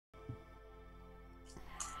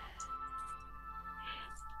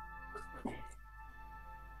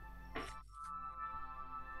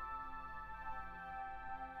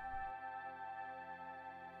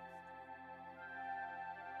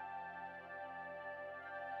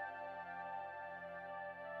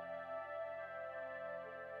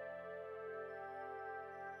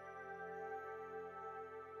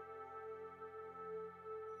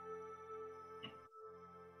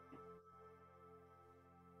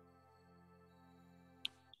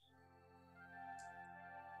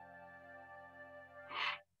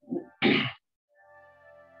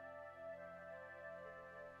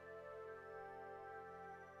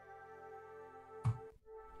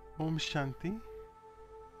Om Shanti.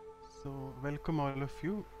 So, welcome all of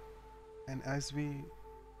you. And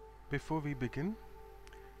before we begin,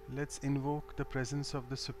 let's invoke the presence of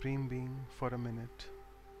the Supreme Being for a minute.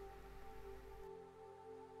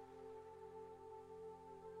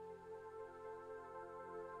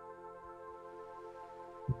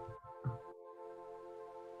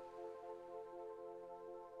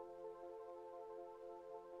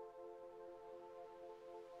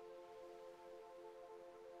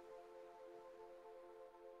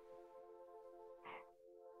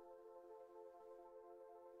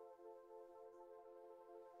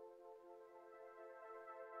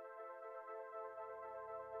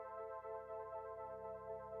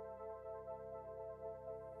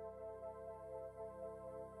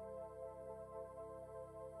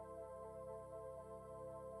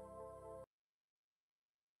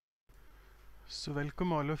 So,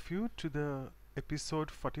 welcome all of you to the episode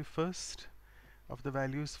 41st of the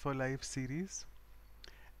Values for Life series.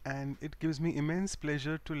 And it gives me immense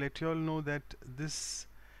pleasure to let you all know that this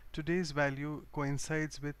today's value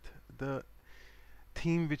coincides with the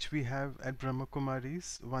theme which we have at Brahma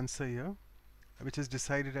Kumaris once a year, which is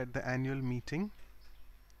decided at the annual meeting.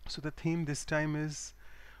 So, the theme this time is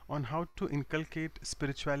on how to inculcate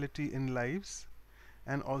spirituality in lives,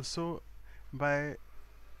 and also by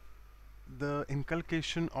the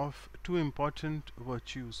inculcation of two important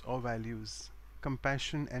virtues or values,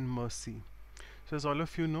 compassion and mercy. So, as all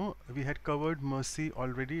of you know, we had covered mercy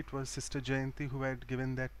already. It was Sister Jayanti who had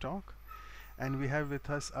given that talk, and we have with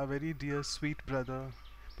us our very dear sweet brother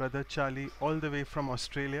Charlie, all the way from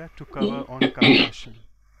Australia to cover on compassion.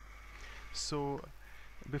 So,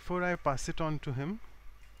 before I pass it on to him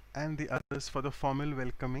and the others for the formal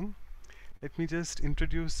welcoming, let me just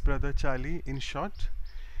introduce Brother Charlie in short.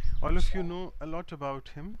 All of you know a lot about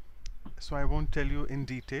him, so I won't tell you in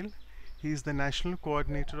detail. He is the national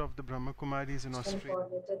coordinator of the Brahma Kumaris in Australia,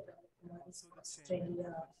 also the chairman of its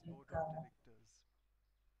board of directors.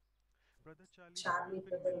 Brother Charlie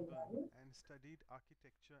grew up in Melbourne and studied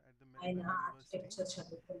architecture at the Melbourne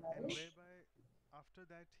University, and whereby after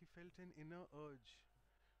that he felt an inner urge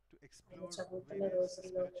to explore various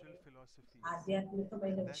spiritual philosophies, and that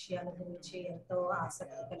led him to meet our very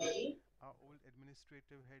dear, our old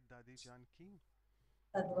administrative head Dadi Janki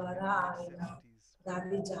in the late 70s.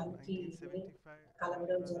 1975, my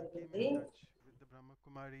brother came in touch with the Brahma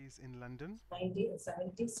Kumaris in London.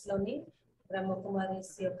 1970s After that,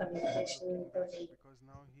 he started looking back because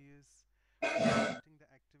now he is coordinating the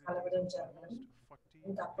activities of almost 40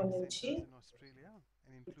 big centers in Australia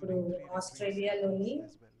and including three retreat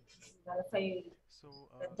centers as well. So,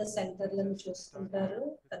 let me just start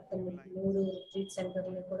with a few lines of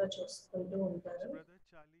him. So, Brother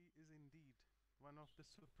Charlie is indeed one of the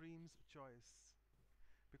Supreme's choice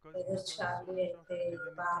because he's got so much of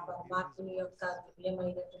divinity in his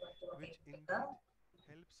voice, which indeed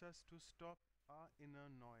helps us to stop our inner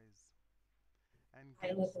noise and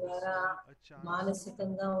gives the soul a chance to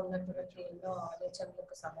rejoice.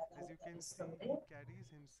 As you can see, he carries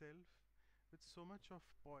himself with so much of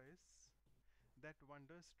poise that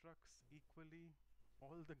wonderstrucks equally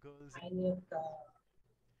all the girls who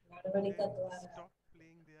then stop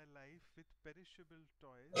playing their life with perishable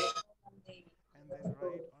toys and then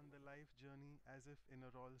ride on the life journey as if in a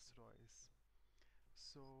Rolls Royce.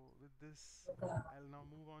 So, with this, I'll now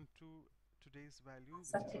move on to today's value, which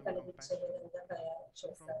is on compassion.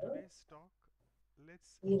 So, from today's talk,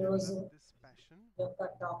 let's develop this passion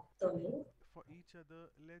for each other.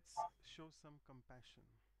 Let's show some compassion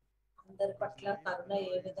because life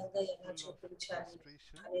otherwise is full of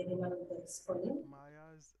frustration with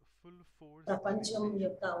Maya's full force and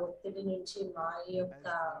invasion as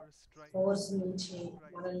war strikes, prices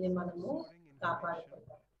soaring inflation.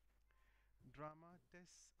 Drama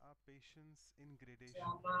tests our patience in gradation.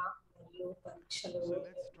 So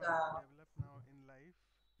let's try to develop now in life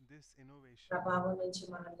this innovation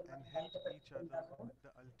and help each other with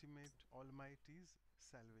the ultimate Almighty's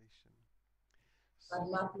salvation. So,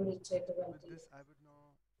 with this, I would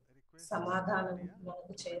now request Sister Claudia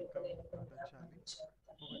to welcome Brother Charlie.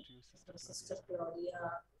 Over to you, Sister Claudia.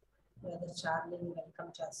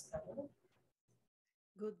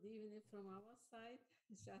 Good evening from our side,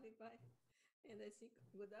 Shari Bhai. And I think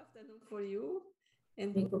good afternoon for you.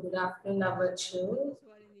 And good afternoon అవ్వచ్చు those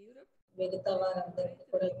who are in Europe. మిగతా వారందరికీ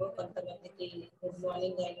కూడా కొంతమందికి good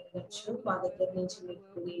morning అయి ఉండొచ్చు మా దగ్గర నుంచి మీకు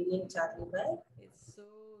good evening Charlie bye It's so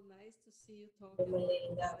nice to see you talk మిమ్మల్ని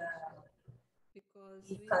about ఇలాగా because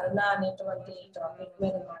ఈ కరుణ అనేటువంటి టాపిక్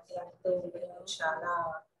మీద మాట్లాడుతూ ఉండడం చాలా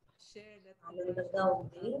ఆనందంగా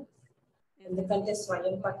ఉంది ఎందుకంటే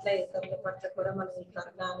స్వయం పట్ల ఇతరుల పట్ల కూడా మనం ఈ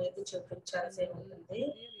కరుణ అనేది చూపించాల్సి ఉంటుంది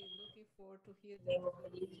to hear the మేము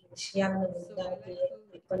truth. ఈ విషయాలను So I వినడానికి like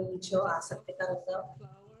to ఎప్పటి నుంచో just talk ఆసక్తికరంగా about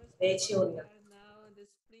flowers వేచి because we ఉన్నాం. are now in the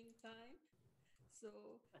springtime. So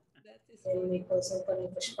that is నేను for you. మీకోసం కొన్ని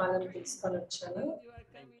పుష్పాలను తీసుకొని వచ్చాను. And you are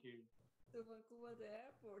coming to Vancouver, the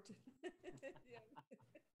airport.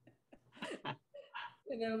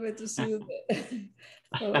 And I'm going to see you there.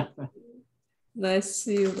 Okay. Nice to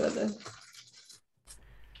see you, brother.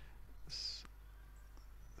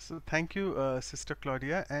 So thank you, Sister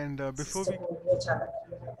Claudia. And before we, sister చాలా I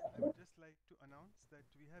ధన్యవాదాలు. would just like to announce that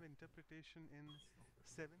we have interpretation in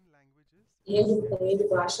 7 languages. ఏడు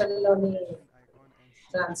భాషల్లోని Icon and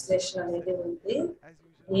translation అనేది ఉంది. as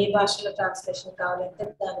ఏ usual, భాషలో translation కావాలంటే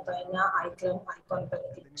దానిపైన icon పైన then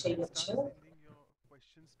click you can చేయొచ్చు. start sending your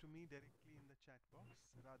questions to me directly in the chat box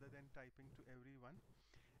rather than typing to everyone.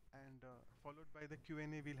 And followed by the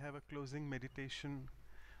Q&A, we'll have a closing meditation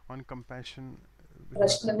on compassion.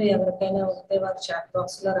 ప్రశ్నలు ఎవరికైనా ఉంటే వారు chat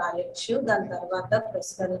box లో రాయొచ్చు. దాని తర్వాత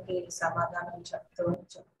ప్రశ్నలకి సమాధానం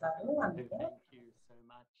చెప్తారు. అందుకే Thank you so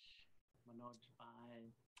much, Manoj Bhai,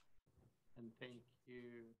 and thank you,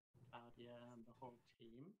 Claudia, and the whole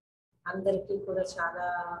team. అందరికీ కూడా చాలా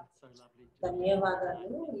So lovely to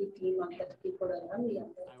ధన్యవాదాలు. ఈ టీం అందరికీ కూడా మీ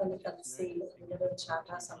అందరితో కలిసి ఉండడం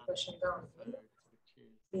చాలా సంతోషంగా ఉంది.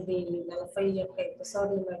 ఇది 41వ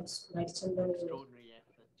ఎపిసోడ్ నడిచిందని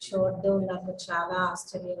చూడడం నాకు చాలా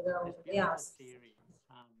ఆశ్చర్యంగా ఉంది.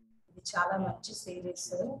 ఇది చాలా మంచి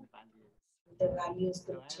సిరీస్. అంటే వాల్యూస్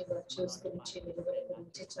గురించి, వర్చ్యూస్ గురించి, విలువల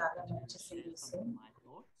గురించి చాలా మంచి సిరీస్.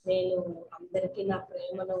 నేను అందరికీ నా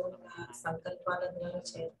ప్రేమను నా సంకల్పాల ద్వారా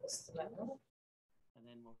చేర్పిస్తున్నాను. And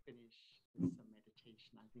then we'll finish with some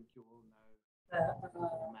meditation. I think you all know the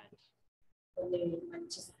format. కొన్ని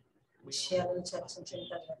మంచి We విషయాలను are చర్చించిన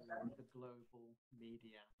తర్వాత the global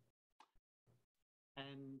media,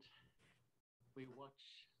 and we watch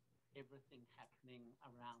everything happening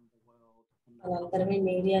around the world. మనందరమే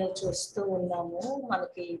మీడియాను చూస్తూ ఉన్నాము.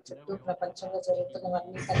 మనకి చుట్టూ ప్రపంచంలో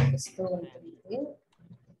జరుగుతున్నవన్నీ కనిపిస్తూ ఉంటుంది.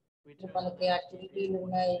 మనకి ఆ టీవీలు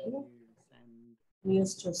ఉన్నాయి,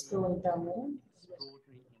 న్యూస్ చూస్తూ ఉంటాము.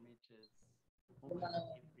 మనం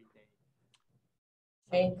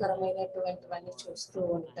భయంకరమైనటువంటివన్నీ చూస్తూ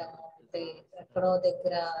ఉంటాము. అంటే ఎక్కడో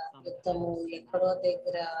దగ్గర యుద్ధము, ఎక్కడో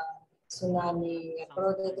దగ్గర సునామీ, ఎక్కడో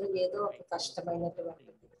దగ్గర ఏదో ఒక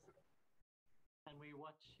కష్టమైనటువంటిది.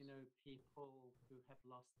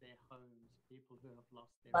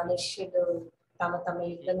 మనుష్యులు తమ తమ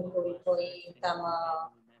ఇళ్లను కోల్పోయి, తమ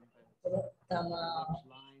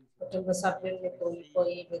కుటుంబ సభ్యుల్ని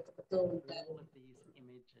కోల్పోయి వెతుకుతూ ఉంటారు.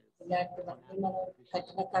 ఇలాంటివన్నీ మనం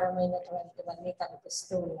కఠినకరమైనటువంటివన్నీ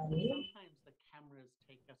కనిపిస్తూ ఉన్నాయి.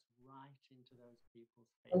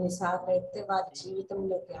 కొన్నిసార్లు అయితే వారి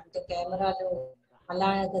జీవితంలోకి, అంటే కెమెరాలు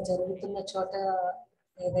అలాగ జరుగుతున్న చోట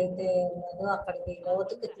ఏదైతే ఉన్నదో అక్కడికి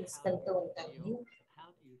లోతుకి తీసుకెళ్తూ ఉంటాయి.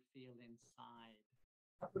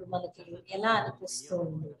 అప్పుడు మనకి ఎలా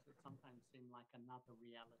అనిపిస్తుంది?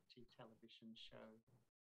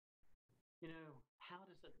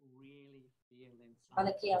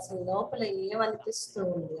 మనకి అసలు లోపల ఏమనిపిస్తూ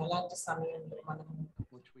ఉంది అలాంటి సమయంలో, మనం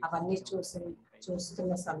అవన్నీ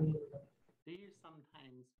చూస్తున్న సమయంలో?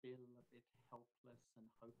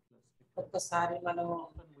 ఒక్కసారి మనం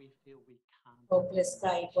హోప్లెస్ గా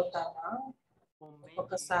అయిపోతామా?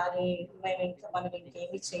 ఒక్కొక్కసారి మనం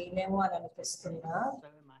ఇంకేమి చేయలేము అని అనిపిస్తుందా?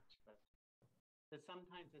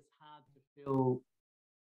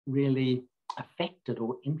 Really affected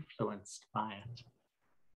or influenced by it.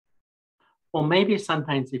 Or maybe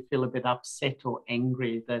sometimes you feel a bit upset or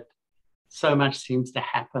angry that so much seems to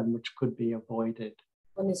happen which could be avoided.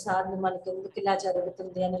 కొన్నిసార్లు మనకి ఎందుకు ఇలా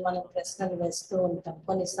జరుగుతుంది అని మనం ప్రశ్నలు వేస్తూ ఉంటాం.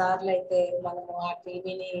 కొన్నిసార్లు అయితే మనము ఆ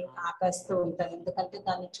టీవీని ఆపేస్తూ ఉంటాం, ఎందుకంటే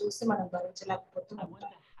దాన్ని చూసి మనం భరించలేకపోతూ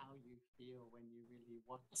ఉంటాం.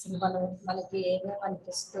 అసలు మనకి ఏమేమి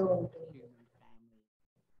అనిపిస్తూ ఉంటుంది?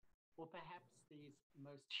 Or perhaps these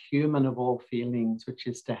most human of all feelings, which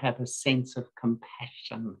is to have a sense of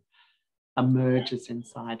compassion, emerges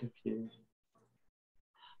inside of you.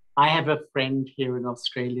 I have a friend here in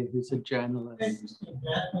Australia who's a journalist. He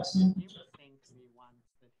was saying to me once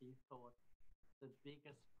that he thought the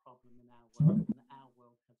biggest problem in our world, and our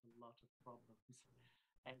world has a lot of problems,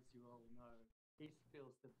 as you all know, he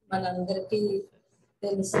feels the మనందరికీ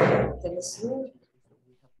తెలుసు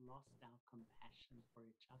we have lost our compassion for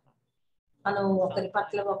each other. మనం ఒకరి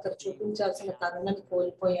పట్ల ఒకరు చూపించాల్సిన కరుణని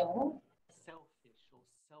కోల్పోయాము. Selfish or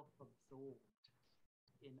self-absorbed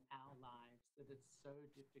in our lives that it's so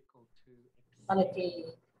difficult to మనకి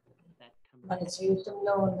accept that మన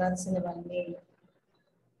జీవితంలో ఉండాల్సినవన్నీ.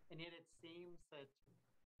 And yet it seems that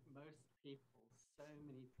most people, so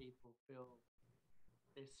many people feel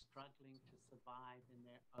they're struggling to survive in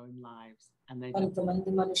their own lives, and they కొంతమంది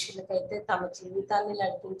మనుషులకైతే తమ జీవితాన్ని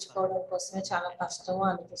నడిపించుకోవడం కోసమే చాలా కష్టం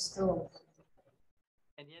అనిపిస్తూ ఉంటుంది.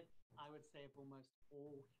 And yet, I would say of almost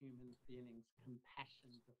all human feelings,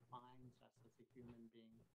 compassion defines us as a human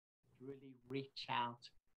being. To really reach out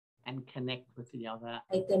and connect with the other.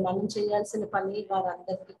 అయితే మనం చేయాల్సిన పని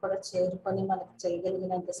వారందరికీ కూడా చేరుకొని మనకు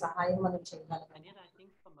చేయగలిగినంత సహాయం మనం చేయగలం. And yet, I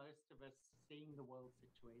think for most of us, seeing the world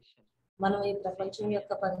situation, మనం ఈ ప్రపంచం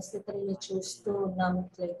యొక్క పరిస్థితులను చూస్తూ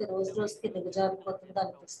ఉన్నట్లయితే రోజు రోజుకి దిగజారిపోతుంది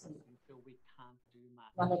అనిపిస్తుంది.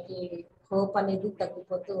 మనకి హోప్ అనేది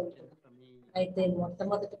తగ్గిపోతూ ఉంటుంది. అయితే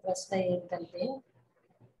మొట్టమొదటి ప్రశ్న ఏంటంటే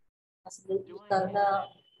అసలు ఈ కరుణ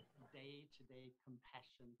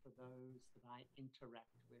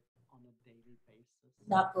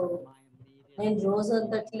నాకు నేను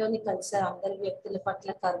రోజంతటిలోని కలిసే అందరి వ్యక్తుల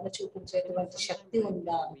పట్ల కరుణ చూపించేటువంటి శక్తి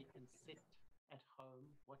ఉందా?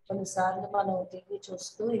 కొన్నిసార్లు మనం టీవీ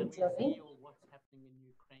చూస్తూ ఇంట్లోని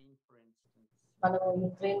మనం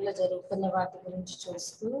యుక్రెయిన్ లో జరుగుతున్న వాటి గురించి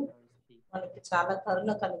చూస్తూ మనకి చాలా కరుణ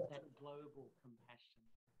కలుగుతుంది.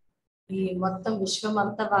 ఈ మొత్తం విశ్వం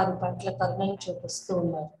అంతా వారి పట్ల కరుణను చూపిస్తూ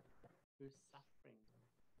ఉన్నారు.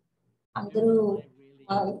 అందరూ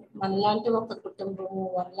మనలాంటి ఒక కుటుంబము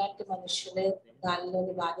మనలాంటి మనుషులే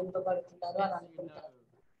దానిలోని బాధింపబడుతున్నారు అని అనుకుంటారు.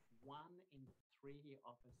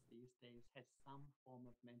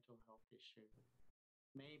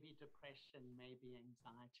 Maybe depression, maybe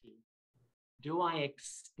anxiety. Do I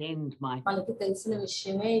extend my మనకి తెలిసిన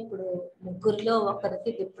విషయమే ఇప్పుడు ముగ్గురిలో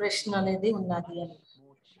ఒకరికి డిప్రెషన్ అనేది ఉన్నది అని.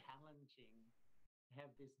 more challenging to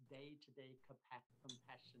have this day-to-day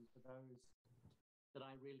compassion for those that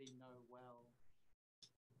I really know well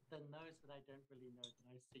than those that I don't really know that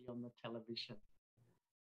I see on the television.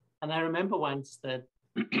 And I remember once that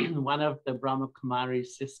one of the Brahma Kumari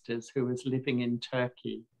sisters who was living in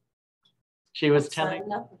Turkey, she was telling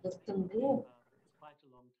it's quite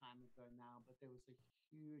a long time ago now, but there was a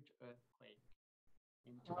huge earthquake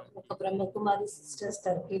in Turkey. ఒక బ్రహ్మ కుమారి sisters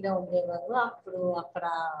టర్కీలో ఉండేవారు. అప్పుడు అక్కడ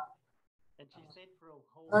And she said for a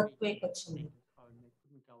whole earthquake week వచ్చింది. they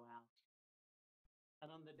couldn't go out. And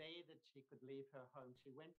on the day that she could leave her home,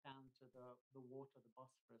 she went down to the water, the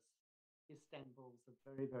Bosphorus. Istanbul is a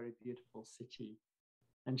very, very beautiful city.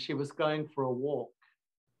 And she was going for a walk.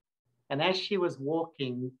 And as she was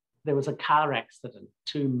walking, there was a car accident.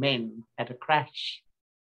 2 men had a crash.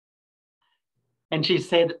 And she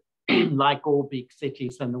said, like all big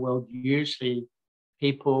cities in the world, usually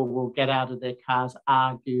people will get out of their cars,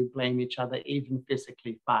 argue, blame each other, even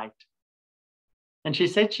physically fight. And she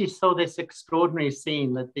said she saw this extraordinary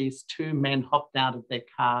scene that these 2 men hopped out of their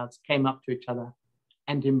cars, came up to each other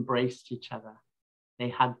and embraced each other. They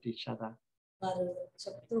hugged each other. వారు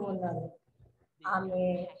చెప్తూ ఉన్నారు ఆమె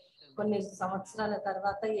కొన్ని సంవత్సరాల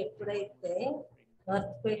తర్వాత ఎప్పుడైతే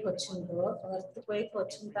earthquake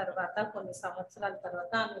వచ్చిన తర్వాత కొన్ని సంవత్సరాల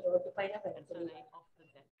తర్వాత ఆమె రోడ్డు పైన వెళ్తుంది.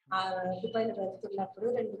 ఆ రోడ్డు పైన వెళ్తున్నప్పుడు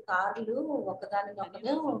 2 కార్లు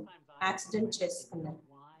ఒకదానినొకరు యాక్సిడెంట్ చేసుకున్నాయి.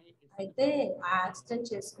 అయితే ఆ యాక్సిడెంట్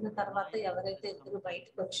చేసుకున్న తర్వాత ఎవరైతే ఇద్దరు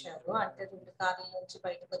బయటకు వచ్చారో అంటే 2 కార్ల నుంచి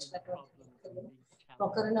బయటకు వచ్చినటువంటి వ్యక్తులు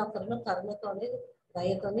ఒకరినొకరు కరుణతోని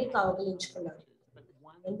దయతోని కౌగిలించుకున్నారు.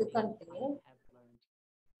 ఎందుకంటే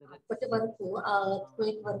అప్పటి వరకు ఆ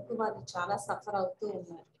ఎర్త్క్వేక్ వరకు వాళ్ళు చాలా సఫర్ అవుతూ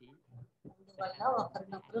ఉన్నారు. అందువల్ల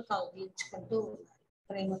ఒకరినొకరు కౌగిలించుకుంటూ ఉన్నారు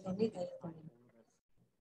ప్రేమతోని దయతోని.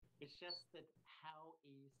 It's just that how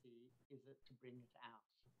easy is it to bring it out?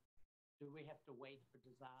 Do we have to wait for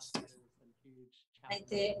disasters and huge challenges?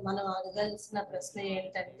 అయితే మనం అడగాల్సిన ప్రశ్న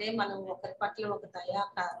ఏంటంటే మనం ఒకరి పట్ల ఒక దయా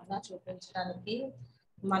కరుణ చూపించడానికి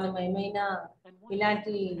మనం ఏమైనా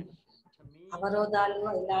ఇలాంటి అవరోధాలు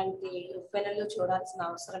ఇలాంటి ఉప్పెనలు చూడాల్సిన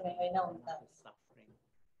అవసరం ఏమైనా ఉందా?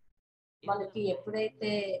 మనకి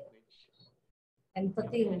ఎప్పుడైతే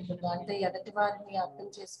ఎంపతి ఉంటుందో అంటే ఎదుటి వారిని అర్థం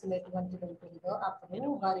చేసుకునేటువంటిది ఉంటుందో అప్పుడు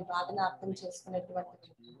వారి బాధను అర్థం చేసుకునేటువంటిది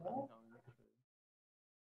ఉంటుందో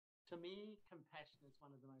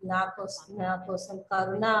నా కోసం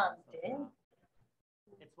కరుణ అంటే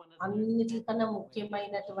అన్నిటికన్నా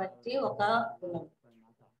ముఖ్యమైనటువంటి ఒక గుణం.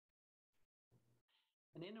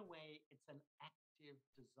 And in a way, it's an active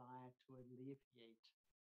desire to alleviate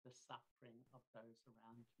the suffering of those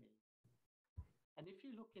around me. And if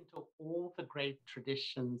you look into all the great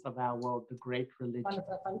traditions of our world, the great religions, మన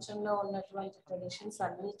ప్రపంచంలో ఉన్నటువంటి traditions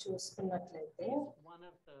అన్ని చూసుకున్నట్లయితే one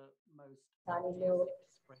of the most దానిలో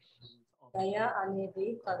expressions of దయ అనేది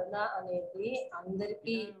కరుణ అనేది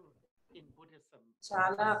అందరికీ in Buddhism,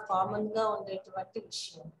 చాలా కామన్ గా ఉండేటువంటి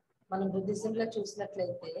విషయం. మనం బుద్ధిజం లో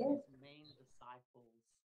చూసినట్లయితే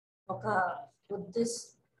ఒక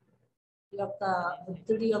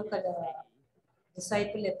బుద్ధుడి యొక్క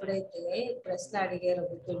డిసైపుల్ ఎప్పుడైతే ప్రశ్న అడిగారో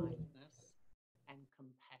బుద్ధుడిని, kindness and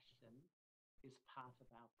compassion is part of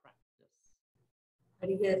our practice.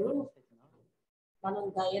 అడిగారు Buddha said no. మనం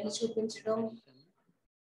దయను Loving చూపించడం, compassion,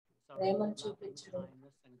 ప్రేమను loving చూపించడం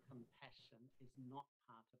kindness and compassion is not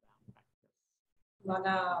part of our practice. మన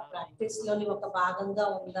ప్రాక్టీస్ లోని ఒక భాగంగా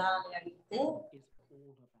ఉందా అని అడిగితే Is all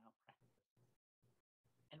of our practice.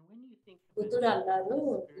 And when you think about బుద్ధుడు it, అన్నారు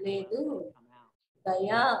లేదు, spirituality come out. దయ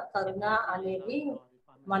కరుణ అనేవి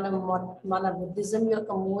మనం మన బుద్ధిజం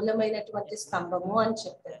యొక్క మూలమైనటువంటి స్తంభము అని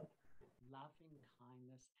చెప్పారు. Loving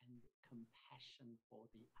kindness and compassion for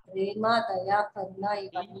the other. ప్రేమ దయ కరుణ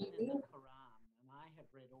ఇవన్నీ Even in the Quran, and I have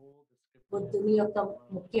read all the scriptures. బుద్ధుని యొక్క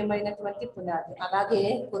ముఖ్యమైనటువంటి పునాది. అలాగే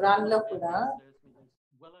ఖురాన్ లో కూడా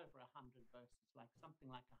well over 100 verses, like something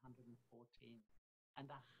like 114. And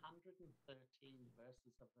 113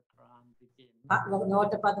 verses of the Quran begin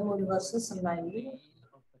 113 versus ఉన్నాయి.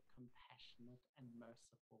 of the compassionate and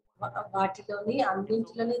merciful one. వాటిలోని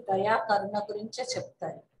అన్నింటిలోని దయా కరుణ గురించే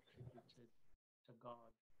చెప్తారు. To God.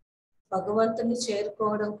 భగవంతుని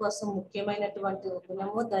చేరుకోవడం కోసం ముఖ్యమైనటువంటి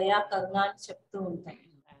గుణము దయా కరుణ అని చెప్తూ ఉంటాయి.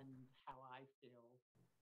 And how I feel,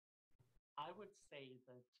 I would say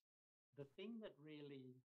that the thing that really,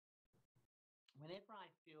 whenever I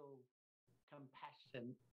feel compassion,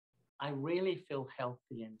 I really feel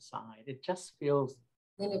healthy inside. It just feels.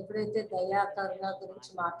 నేను ఎప్పుడైతే దయా కరుణ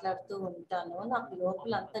గురించి మాట్లాడుతూ ఉంటానో నాకు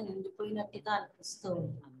లోపల అంతా నిండిపోయినట్టుగా అనిపిస్తూ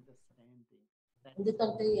ఉంటుంది.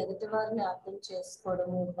 ఎందుకంటే ఎదుటి వారిని అర్థం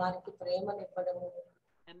చేసుకోవడము, వారికి ప్రేమనివ్వడము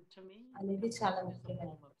అనేది చాలా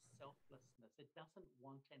ముఖ్యమైనది.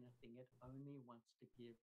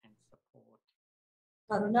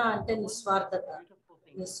 కరుణ అంటే నిస్వార్థత.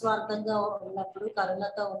 నిస్వార్థంగా ఉన్నప్పుడు,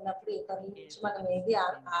 కరుణతో ఉన్నప్పుడు ఇతరుల నుంచి మనం ఏది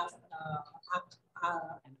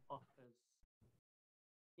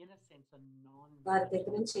వారి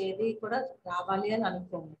దగ్గర నుంచి ఏది కూడా రావాలి అని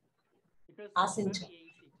అనుకోము, ఆశించం.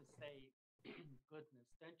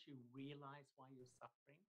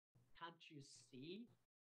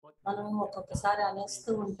 మనం ఒక్కొక్కసారి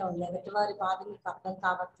అనేస్తూ ఉంటాం, ఎదుటి వారి బాధ మీకు అర్థం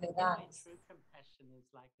కావట్లేదా అని.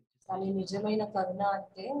 కానీ నిజమైన కరుణ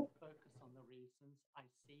అంటే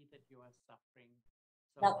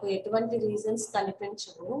నాకు ఎటువంటి రీజన్స్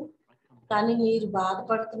కనిపించవు, కానీ మీరు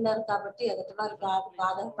బాధపడుతున్నారు కాబట్టి, ఎదుటి వారు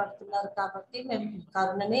బాధపడుతున్నారు కాబట్టి మేము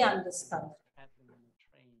కరుణని అందిస్తాము.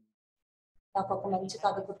 నాకు ఒక మంచి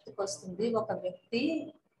కథ గుర్తుకొస్తుంది. ఒక వ్యక్తి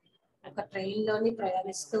ఒక ట్రైన్ లోని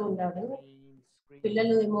ప్రయాణిస్తూ ఉన్నాడు.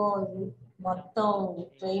 పిల్లలు ఏమో మొత్తం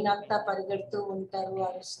ట్రైన్ అంతా పరిగెడుతూ ఉంటారు,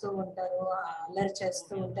 అరుస్తూ ఉంటారు, అల్లరి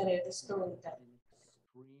చేస్తూ ఉంటారు, ఏడుస్తూ ఉంటారు.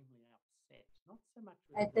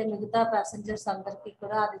 అయితే మిగతా ప్యాసింజర్స్ అందరికీ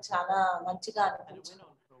కూడా అది చాలా మంచిగా అనిపించింది.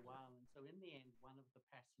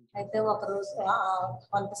 అయితే ఒక రోజు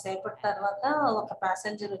కొంతసేపటి తర్వాత ఒక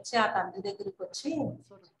ప్యాసింజర్ వచ్చి ఆ తండ్రి దగ్గరికి వచ్చి,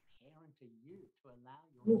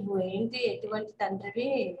 నువ్వు ఏంటి, ఎటువంటి తండ్రివి,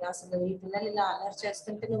 అసలు ఈ పిల్లలు ఇలా అల్లరి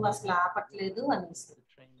చేస్తుంటే నువ్వు అసలు ఆపట్లేదు అనేసి.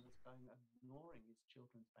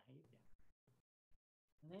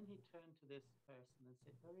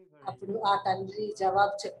 అప్పుడు ఆ తండ్రి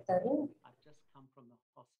జవాబు చెప్తారు,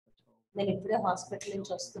 నేను ఇప్పుడే హాస్పిటల్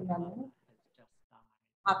నుంచి వస్తున్నాను,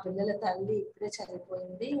 ఆ పిల్లల తల్లి ఇప్పుడే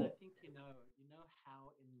చనిపోయింది.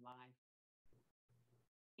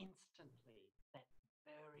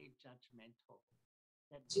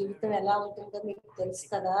 జీవితం ఎలా ఉంటుందో మీకు తెలుసు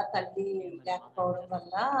కదా, తల్లి లేకపోవడం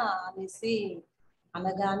వల్ల అనేసి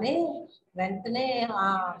అనగానే వెంటనే ఆ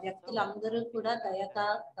వ్యక్తులందరూ కూడా దయక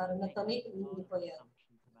కరుణతోని నిండిపోయారు.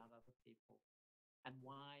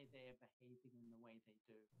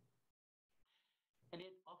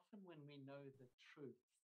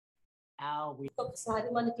 ఒకసారి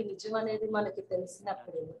మనకి నిజం అనేది మనకి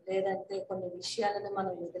తెలిసినప్పుడు, లేదంటే కొన్ని విషయాలను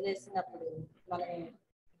మనం వదిలేసినప్పుడు, మనం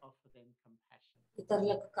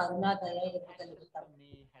ఇతరులకు కరుణ దయ ఇవ్వగలుగుతాం.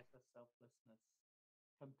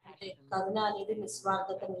 అంటే కరుణ అనేది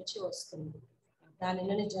నిస్వార్థత నుంచి వస్తుంది.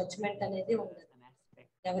 దానిలోని జడ్జ్మెంట్ అనేది ఉండదు,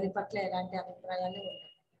 ఎవరి పట్ల ఎలాంటి అభిప్రాయాలు ఉండదు.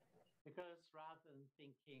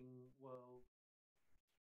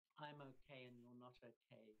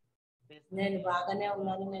 నేను బాగానే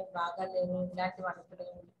ఉన్నాను, నేను బాగా లేను, ఇలాంటివి అనుకోవడం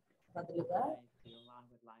బదులుగా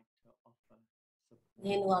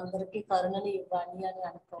నేను అందరికీ కరుణని ఇవ్వాలి అని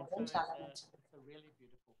అనుకోవడం చాలా మంచిది.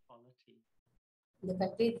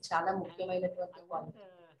 ఎందుకంటే ఇది చాలా ముఖ్యమైనటువంటి క్వాలిటీ.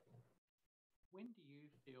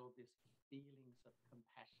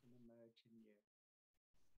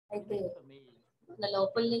 అయితే మన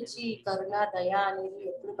లోపల నుంచి కరుణ దయ అనేది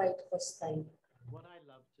ఎప్పుడు బయటకు వస్తాయి?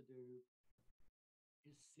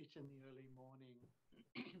 Sit in the early morning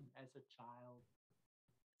as a child,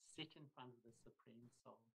 sit in front of the Supreme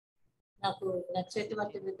Soul నాకు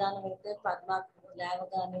నచ్చేటువంటి విధానం అయితే పరమాత్మ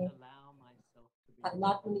లేవగానే allow myself to be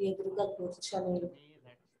పరమాత్మని ఎదురుగా కూర్చొని to me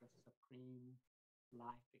that's the supreme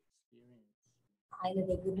life experience. ఆయన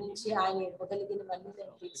దగ్గర నుంచి ఆయన ఇవ్వగలిగినవన్నీ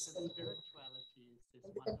నేను Because తీసుకుంటూ spirituality is this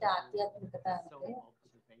ఎందుకంటే wonderful ఆధ్యాత్మికత అంటే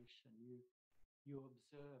self-observation. You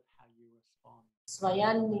observe how you respond.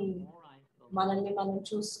 స్వయాన్ని The more I feel మనల్ని మనం the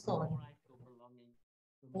చూసుకోవాలి more I feel belonging,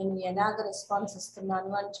 the నేను more ఎలాగ రెస్పాన్స్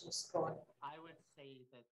ఇస్తున్నాను అని చూసుకోవాలి I would say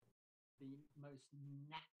that the most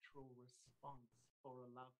natural response for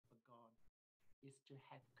a love for God is to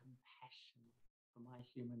have compassion for my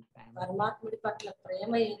human family. పరమాత్ముడి పట్ల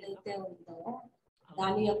ప్రేమ ఏదైతే ఉందో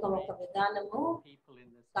దాని యొక్క ఒక విధానము People in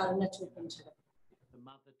this Karuna world, చూపించడం the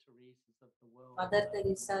Mother Teresa's of the world, mother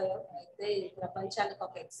Teresa అయితే ఈ ప్రపంచానికి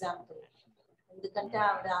ఒక ఎగ్జాంపుల్ ఎందుకంటే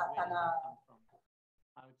ఆవిడ తన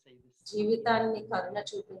I would say this. జీవితాన్ని కరుణ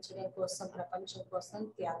చూపించడం కోసం ప్రపంచం కోసం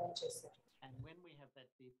త్యాగం చేశారు And when we have that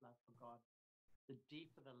deep love for God, the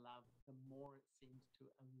deeper the love, the more it seems to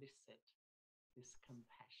elicit this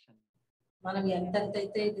compassion. మనం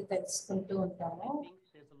ఎంతైతే ఇది తెలుసుకుంటూ ఉంటామో I think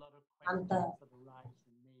there's a lot of అంత questions that arise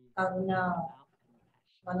in me Karuna about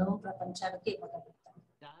compassion. మనం ప్రపంచానికి ఇవ్వగలుగుతాం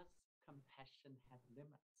Does compassion have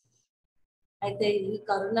limits? అయితే ఈ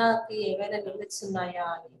కరుణకి ఏమైనా లిమిట్స్ ఉన్నాయా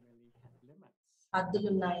Does అని compassion really have limits? హద్దులు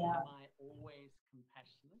ఉన్నాయా Am I always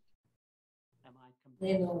compassionate? Am I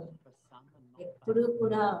నేను compassionate for some and not for ఎప్పుడు others?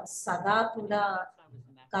 కూడా సదా కూడా Once I was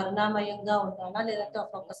in Africa, కరుణామయంగా ఉన్నానా లేదంటే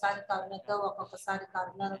ఒక్కొక్కసారి కరుణతో ఒక్కొక్కసారి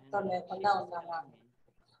కరుణతో లేకుండా ఉన్నానా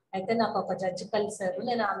అయితే నాకు ఒక జడ్జి కలిశారు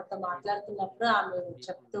నేను ఆమెతో మాట్లాడుతున్నప్పుడు ఆమె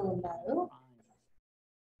చెప్తూ ఉన్నారు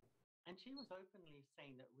and she was openly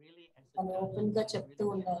saying that really as a ఆమె judge, ఓపెన్ గా I చెప్తూ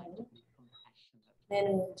really try ఉన్నారు to be compassionate.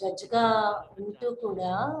 నేను జడ్జిగా ఉంటూ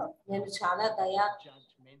కూడా నేను చాలా దయా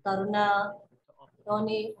Judgmental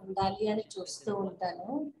కరుణతోని ఉండాలి అని She said చూస్తూ that once ఉంటాను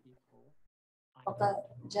people, I ఒక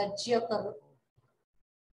don't జడ్జి యొక్క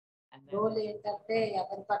and that రోల్ is- ఏంటంటే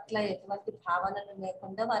ఎవరి పట్ల ఎటువంటి భావనలు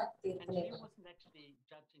లేకుండా వారికి and she తీర్పునివ్వడం wasn't actually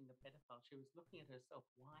judging the pedophile. She was looking at herself.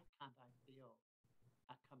 Why can't I feel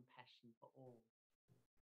a compassion for all?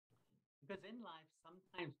 Because in life,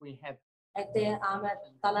 sometimes we have అయితే ఆమె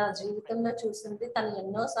తన జీవితంలో చూసింది తను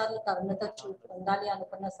ఎన్నోసార్లు కరుణతో ఉండాలి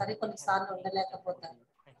అనుకున్నా సరే కొన్నిసార్లు ఉండలేకపోతారు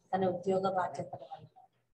తన ఉద్యోగ బాధ్యతల వల్ల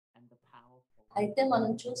and the powerful. అయితే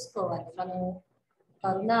మనం చూసుకోవాలి మనం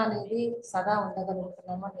కరుణ అనేది సదా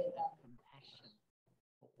ఉండగలుగుతున్నామా లేదా Compassion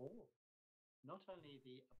for all, not only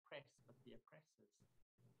the oppressed but the oppressors,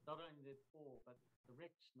 not only the poor but the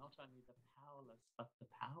rich, not only the powerless but the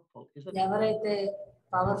powerful. Is it ఎవరైతే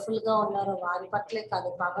పవర్ఫుల్ గా ఉన్నారో వారి పట్లే కాదు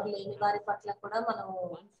పవర్ లేని వారి పట్ల కూడా మనం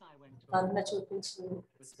once I went to Karuna with the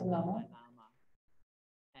చూపిస్తున్నాము Dalai Lama,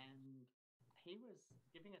 and he was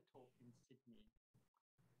giving a talk in Sydney,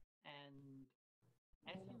 and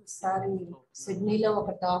as he was ఒకసారి giving his talk, సిడ్నీలో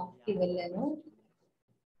ఒక టాక్ కి వెళ్ళాను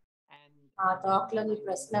and ఆ టాక్ లోని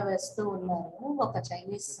ప్రశ్న వేస్తూ ఉన్నారు ఒక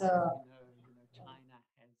Chinese China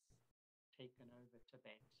has taken over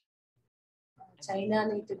Tibet.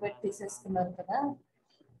 చైనాని Tibet తీసేస్తున్నారు కదా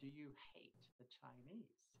Do you hate the Chinese?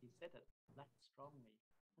 He said it that strongly.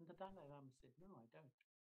 And the Dalai Lama said, no, I don't.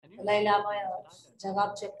 And you లైలామా know, he said, I don't.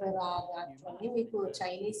 జవాబు చెప్పారు ఆ దాంట్లోని మీకు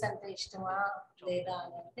Chinese అంటే ఇష్టమా లేదా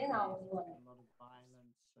అని అంటే అవును అని A lot of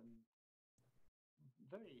violence and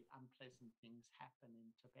very unpleasant things happen in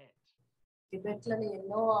Tibet. Tibet లోని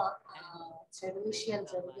ఎన్నో చెడు Then the విషయాలు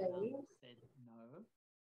Dalai జరిగాయి Lama said, no,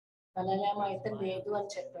 లైలామా అయితే లేదు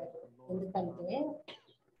అని చెప్పారు ఎందుకంటే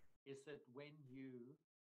is that when you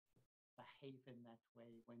behave in that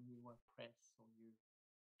way, when you oppress or you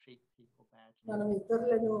treat people మనం badly,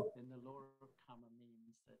 ఇతరులను then the law of karma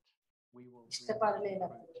means that we will reap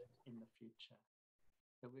ఇష్టపడలేనప్పుడు fruit in the future.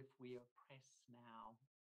 So if we oppress now,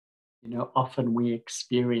 often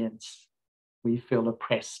we feel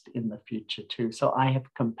oppressed in the future too. So I have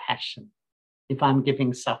compassion. If I'm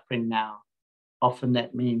giving suffering now, often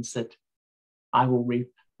that means that I will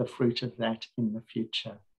reap the fruit of that in the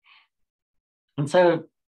future. And so,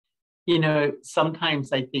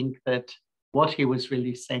 sometimes I think that what he was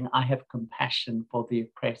really saying, I have compassion for the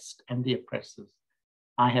oppressed and the oppressors.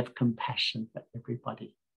 I have compassion for everybody,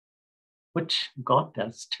 which God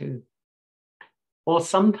does too. Or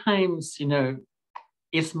sometimes,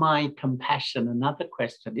 is my compassion, another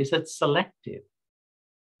question, is it selective?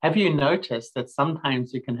 Have you noticed that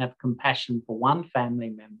sometimes you can have compassion for one family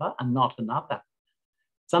member and not another?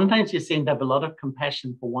 Sometimes you seem to have a lot of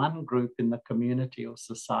compassion for one group in the community or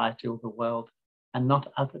society or the world and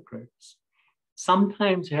not other groups.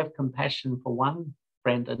 Sometimes you have compassion for one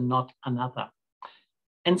friend and not another.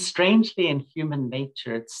 And strangely, in human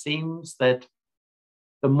nature, it seems that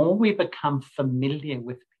the more we become familiar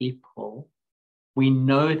with people, we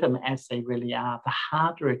know them as they really are, the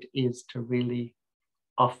harder it is to really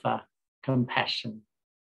offer compassion.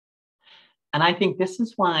 And I think this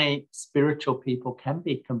is why spiritual people can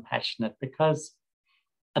be compassionate, because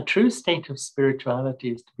a true state of spirituality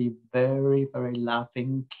is to be very, very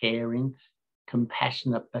loving, caring,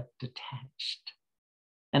 compassionate, but detached.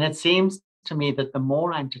 And it seems to me that the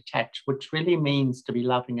more I'm detached, which really means to be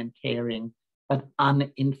loving and caring, but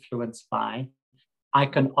uninfluenced by, I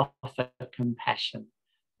can offer compassion.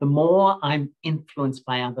 The more I'm influenced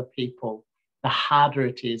by other people, the harder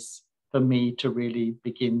it is for me to really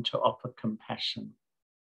begin to offer compassion.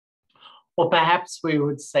 Or perhaps we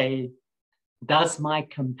would say, does my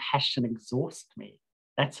compassion exhaust me?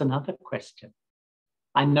 That's another question.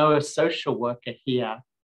 I know a social worker here,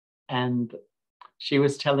 and she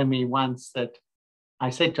was telling me once that I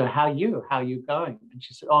said to her, how are you going? And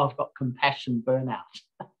she said, oh, I've got compassion burnout.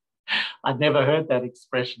 I'd never heard that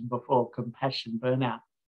expression before, compassion burnout.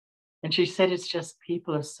 And she said, it's just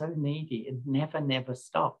people are so needy. It never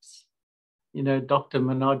stops. You know, Dr.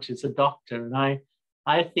 Manoj is a doctor, and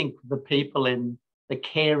I think the people in the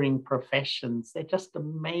caring professions, they're just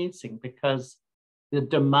amazing because the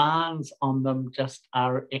demands on them just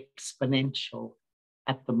are exponential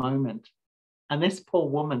at the moment. And this poor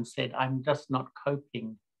woman said, I'm just not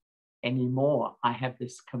coping anymore. I have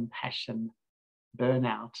this compassion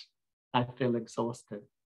burnout. I feel exhausted.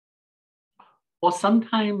 Or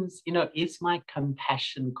sometimes, you know, is my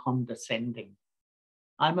compassion condescending?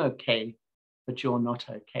 I'm okay, but you're not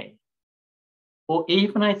okay. Or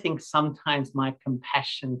even I think sometimes my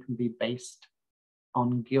compassion can be based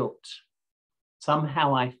on guilt. Somehow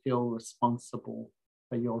I feel responsible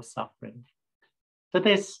for your suffering. So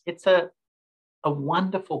it's a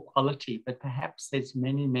wonderful quality, but perhaps there's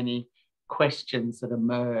many questions that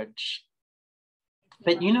emerge.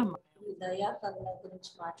 But you know, దయా కరుణ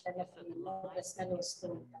గురించి మాట్లాడినప్పుడు ఎన్నో ప్రశ్నలు వస్తూ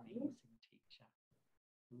ఉంటాయి.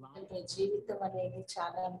 అంటే జీవితం అనేది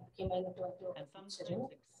చాలా ముఖ్యమైనటువంటి ఒక పిక్చర్.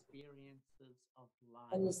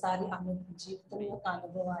 కొన్నిసార్లు జీవితం యొక్క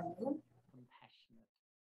అనుభవాలు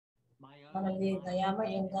మనల్ని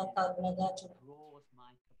దయామయంగా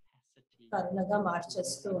కరుణగా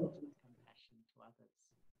మార్చేస్తూ ఉంటుంది.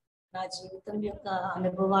 నా జీవితం యొక్క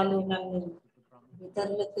అనుభవాలు నన్ను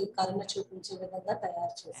ఇతరులకు కరుణ చూపించే విధంగా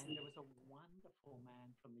తయారు చేసింది.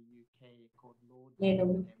 నేను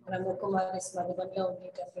బ్రహ్మకుమారి మధుబన్లో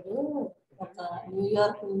ఉండేటప్పుడు ఒక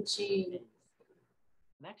న్యూయార్క్ నుంచి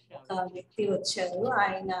ఒక వ్యక్తి వచ్చారు.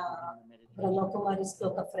 ఆయన బ్రహ్మకుమారిస్కి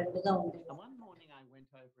ఒక ఫ్రెండ్ గా ఉండేవారు.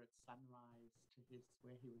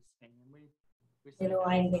 నేను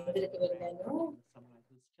ఆయన దగ్గరికి వెళ్ళాను.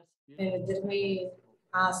 మేమిద్దరిమి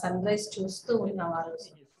ఆ సన్ రైజ్ చూస్తూ ఉన్నాం.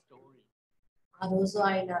 ఆ రోజు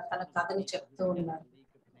ఆయన తన కథని చెప్తూ ఉన్నారు.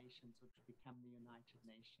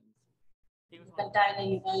 ఎందుకంటే ఆయన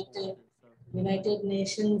యునైటెడ్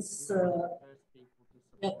నేషన్స్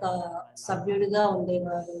యొక్క సభ్యుడిగా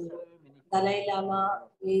ఉండేవారు. దలైలామా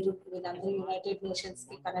వీళ్ళందరూ యునైటెడ్ నేషన్స్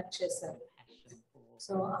కి కనెక్ట్ చేశారు.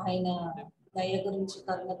 సో ఆయన దయ గురించి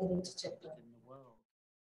కరుణ గురించి చెప్పారు.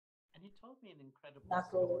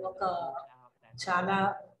 నాకు ఒక చాలా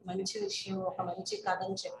మంచి విషయం, ఒక మంచి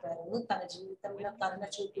కథను చెప్పారు. తన జీవితంలో కరుణ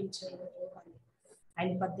చూపించారు.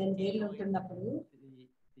 ఆయన 18 ఏళ్ళు ఉంటున్నప్పుడు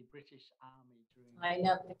ఆయన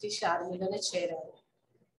బ్రిటిష్ ఆర్మీలోనే చేరారు.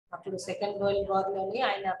 అప్పుడు సెకండ్ వరల్డ్ వార్ లోని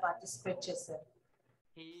ఆయన పార్టిసిపేట్ చేశారు.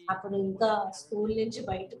 అప్పుడు ఇంకా స్కూల్ నుంచి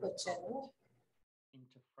బయటకు వచ్చారు.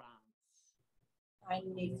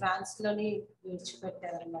 ఆయన్ని ఫ్రాన్స్ లోని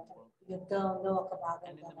విడిచిపెట్టారు అన్నమాట. యుద్ధంలో ఒక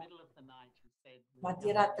భాగంగా.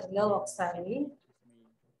 మధ్యరాత్రిలో ఒకసారి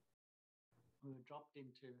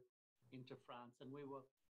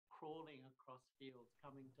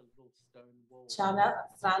చాలా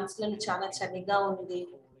ఫ్రాన్స్ లో చాలా చలిగా ఉంది.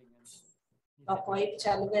 ఒకవైపు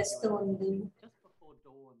చలి వేస్తూ ఉంది.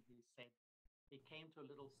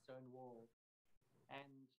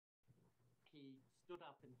 Stood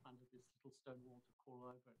up in front of this little stone wall to crawl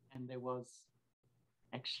over it, and there was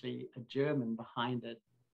actually a German behind it,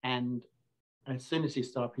 and as soon as he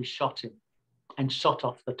stood up, he shot him and shot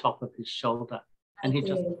off the top of his shoulder, and he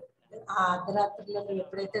just అర్ధరాత్రిలో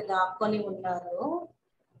ఎప్పుడైతే దాక్కొని ఉన్నారో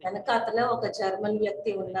వెనకాతలో ఒక German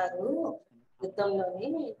వ్యక్తి ఉన్నారు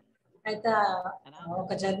యుద్ధంలోని. అయితే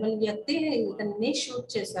ఒక German వ్యక్తి ఇతన్ని shoot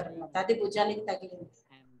చేశారు అన్నమాట. అది భుజానికి తగిలింది.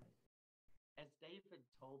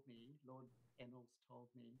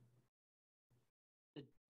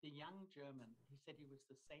 The young German, he said he was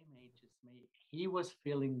the same age as me. He was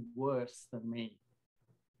feeling worse than me.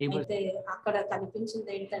 అయితే అక్కడ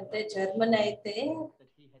కనిపించింది ఏంటంటే జర్మన్ అయితే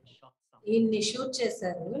ఈయన్ని షూట్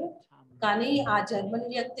చేశారు, కానీ ఆ జర్మన్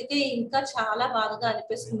వ్యక్తికి ఇంకా చాలా బాగా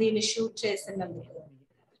అనిపిస్తుంది ఈయన షూట్ చేసినందుకు.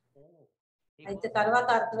 అయితే తర్వాత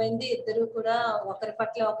అర్థమైంది ఇద్దరు కూడా ఒకరి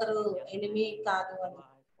పట్ల ఒకరు ఎనిమి కాదు అని.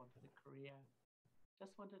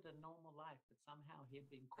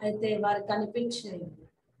 అయితే వారికి అనిపించింది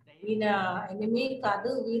ఈయన ఎనిమి కాదు,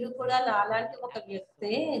 వీరు కూడా అలాంటి ఒక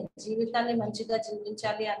వ్యక్తే, జీవితాన్ని మంచిగా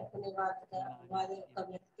జీవించాలి అనుకునే వారి ఒక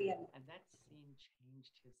వ్యక్తి అని.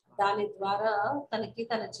 దాని ద్వారా తనకి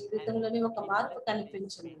తన జీవితంలోని ఒక మార్పు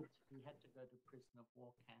కనిపించింది.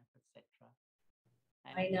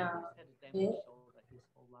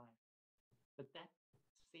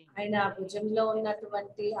 ఆయన భుజంలో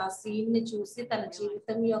ఉన్నటువంటి ఆ సీన్ ని చూసి తన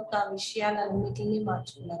జీవితం యొక్క విషయాలన్నిటినీ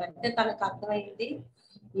మార్చుకున్నారు. అంటే తనకు అర్థమైంది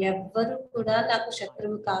ఎవ్వరు కూడా నాకు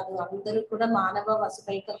శత్రువు కాదు, అందరూ కూడా మానవ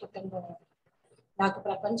వసుదైక కుటుంబం, నాకు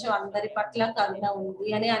ప్రపంచం అందరి పట్ల కరుణ ఉంది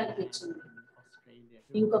అని అనిపించింది.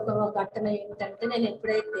 ఇంకొక ఘటన ఏంటంటే నేను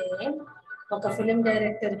ఎప్పుడైతే ఒక ఫిలిం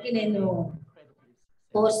డైరెక్టర్ కి నేను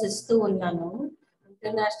కోర్స్ ఇస్తూ ఉన్నాను,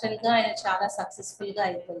 ఇంటర్నేషనల్ గా ఆయన చాలా సక్సెస్ఫుల్ గా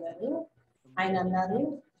అయిపోయారు. ఆయన అన్నారు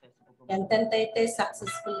ఎంతెంతైతే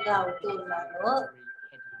సక్సెస్ఫుల్ గా అవుతూ ఉన్నారో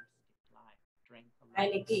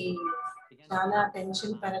ఆయనకి చాలా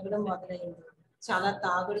టెన్షన్ పెరగడం మొదలైంది, చాలా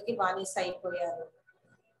తాగుడికి బానిస అయిపోయారు.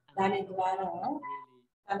 దాని ద్వారా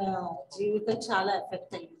తన జీవితం చాలా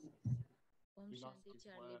ఎఫెక్ట్ అయింది. Om Shanti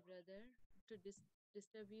Charlie brother, to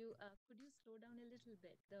disturb you, could you slow down a little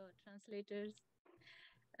bit? The translators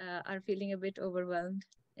are feeling a bit overwhelmed.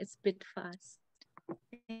 It's a bit fast.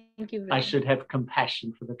 Thank you, brother. I should have compassion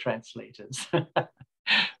for the translators.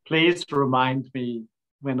 Please remind me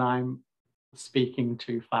when I'm speaking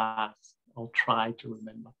too fast. I'll try to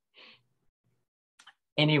remember.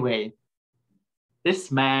 Anyway, this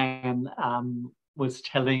man was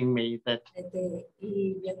telling me that అయితే ఈ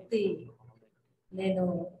వ్యక్తి నేను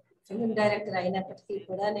film director అయినప్పటికీ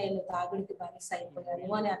కూడా నేను తాగుడికి బానిస అయిపోయాను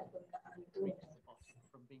అని అంటూ ఉంటాను.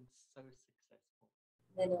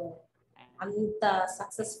 నేను అంత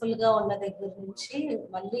సక్సెస్ఫుల్ గా ఉన్న దగ్గర నుంచి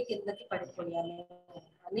మళ్ళీ కిందకి పడిపోయాను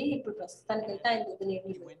అని ఇప్పుడు ప్రస్తుతానికైతే ఆయన దగ్గర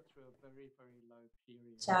ఏమీ లేదు.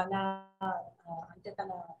 చాలా అంటే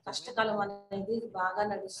తన కష్టకాలం అనేది బాగా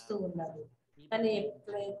నడుస్తూ ఉన్నది. కానీ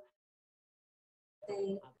ఎప్పుడైతే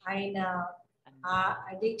ఆయన ఆ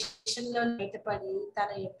అడిక్షన్ లో బయటపడి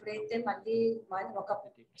తను ఎప్పుడైతే మళ్ళీ ఒక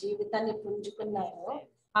జీవితాన్ని పుంజుకున్నారో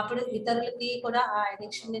అప్పుడు ఇతరులకి కూడా ఆ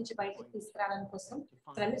అడిక్షన్ నుంచి బయటకు తీసుకురావడం కోసం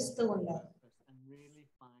శ్రమిస్తూ ఉన్నారు.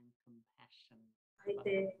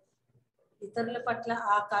 అయితే ఇతరుల పట్ల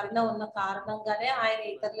ఆ కరుణ ఉన్న కారణంగానే ఆయన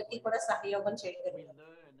ఇతరులకి కూడా సహయోగం చేయగలిగారు.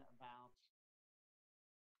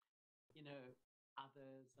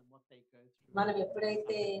 మనం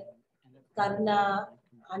ఎప్పుడైతే కరుణ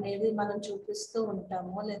అనేది మనం చూపిస్తూ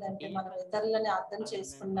ఉంటామో, లేదంటే మనం ఇతరులని అర్థం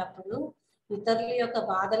చేసుకున్నప్పుడు ఇతరుల యొక్క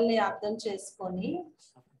బాధల్ని అర్థం చేసుకొని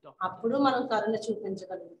అప్పుడు మనం కరుణ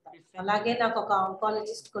చూపించగలుగుతాం. అలాగే నాకు ఒక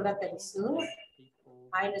ఆంకాలజిస్ట్ కూడా తెలుసు,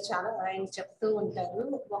 ఆయన చెప్తూ ఉంటారు,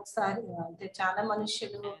 ఒకసారి అంటే చాలా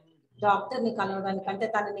మనుషులు డాక్టర్ని కలవడానికి అంటే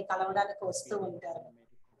తనని కలవడానికి వస్తూ ఉంటారు.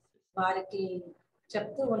 వారికి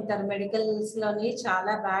చెప్తూ ఉంటారు మెడికల్స్ లోని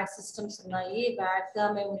చాలా బ్యాడ్ సిస్టమ్స్ ఉన్నాయి, బ్యాడ్ గా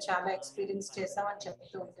మేము చాలా ఎక్స్పీరియన్స్ చేసామని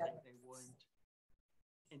చెప్తూ ఉంటారు.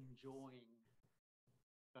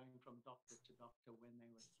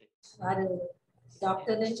 వారు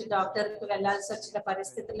డాక్టర్ నుంచి డాక్టర్ కు వెళ్లాల్సి వచ్చిన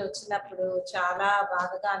పరిస్థితులు వచ్చినప్పుడు చాలా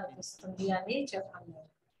బాధగా అనిపిస్తుంది అని అన్నారు.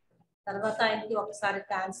 తర్వాత ఆయనకి ఒకసారి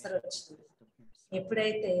క్యాన్సర్ వచ్చింది.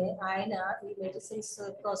 ఎప్పుడైతే ఆయన ఈ మెడిసిన్స్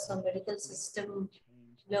కోసం మెడికల్ సిస్టమ్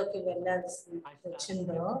లోకి వెళ్ళాల్సి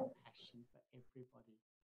వచ్చిందో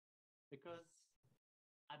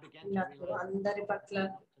నాకు అందరి పట్ల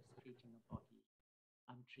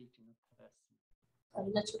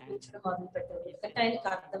కరుణ చూపించడం మొదలుపెట్టాడు. ఎందుకంటే ఆయనకు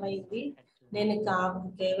అర్థమైంది నేను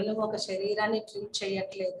కేవలం ఒక శరీరాన్ని ట్రీట్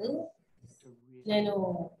చేయట్లేదు, నేను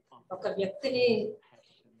ఒక వ్యక్తిని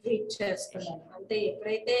ట్రీట్ చేస్తున్నాను. అంటే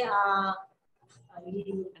ఎప్పుడైతే ఆ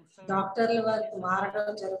డాక్టర్ల వారికి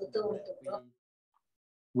మారడం జరుగుతూ ఉంటుందో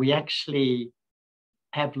we actually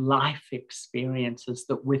have life experiences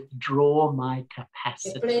that withdraw my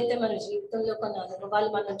capacity. ఎప్పుడైతే మన జీవితంలో కొన్ని అనుభవాలు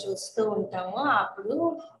మనం చూస్తూ ఉంటామో అప్పుడు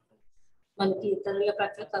మనకి ఇతరుల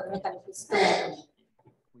పట్ల కరుణ కనిపిస్తూ ఉంటుంది.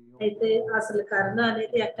 అయితే అసలు కరుణ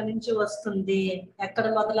అనేది ఎక్కడి నుంచి వస్తుంది, ఎక్కడ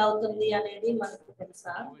మొదలవుతుంది అనేది మనకు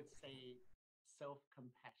తెలుసా?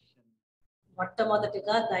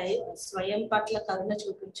 మొట్టమొదటిగా స్వయం పట్ల కరుణ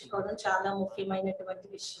చూపించుకోవడం చాలా ముఖ్యమైనటువంటి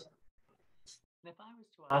విషయం. If I was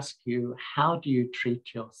to ask you, how do you treat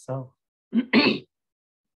yourself?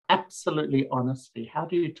 Absolutely honestly, how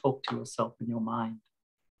do you talk to yourself in your mind?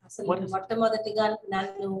 అసలు మొట్టమొదటిగా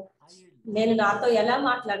నన్ను నేను నాతో ఎలా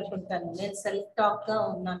మాట్లాడుకుంటాను? నేను సెల్ఫ్ టాక్ గా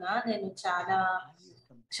ఉన్నానా? నేను చాలా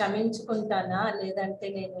క్షమించుకుంటానా? లేదంటే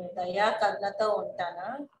నేను దయా కరుణతో ఉంటానా?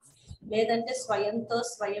 లేదంటే స్వయంతో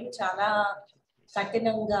స్వయం చాలా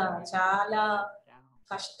కఠినంగా, చాలా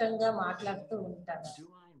కష్టంగా మాట్లాడుతూ ఉంటాను.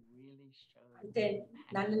 అంటే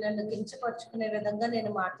నన్ను కించపరుచుకునే విధంగా నేను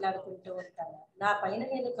మాట్లాడుకుంటూ ఉంటాను. నా పైన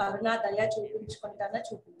నేను కరుణ దయ చూపించుకుంటానా?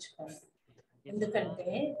 చూపించుకోను.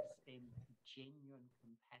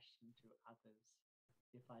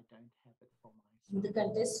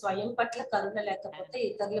 ఎందుకంటే స్వయం పట్ల కరుణ లేకపోతే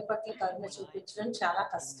ఇతరుల పట్ల కరుణ చూపించడం చాలా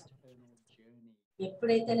కష్టం.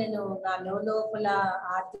 ఎప్పుడైతే నేను నా లోపల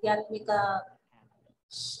ఆధ్యాత్మిక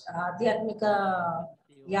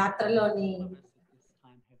యాత్రలోని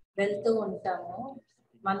వెళ్తూ ఉంటాము,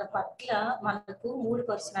 మన పట్ల మనకు 3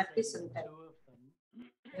 పర్సనాలిటీస్ ఉంటాయి.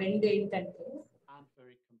 2 ఏంటంటే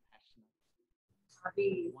అవి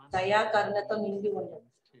దయా కరుణతో నిండి ఉండదు.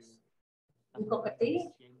 ఇంకొకటి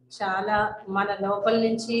చాలా మన లోపల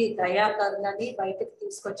నుంచి దయా కరుణని బయటకు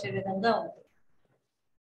తీసుకొచ్చే విధంగా ఉంటుంది.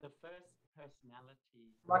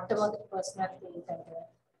 మొట్టమొదటి పర్సనాలిటీ ఏంటంటే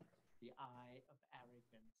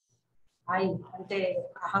ఐ అంటే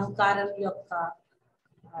అహంకారం యొక్క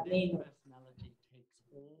నేను.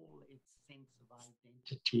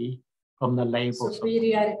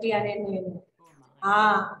 సుపీరియారిటీ అనే నేను ఆ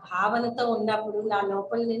భావనతో ఉన్నప్పుడు నా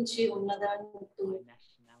లోపల నుంచి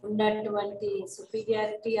ఉన్నటువంటి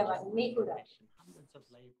సుపీరియారిటీ అవన్నీ కూడా,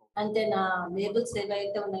 అంటే నా లేబుల్స్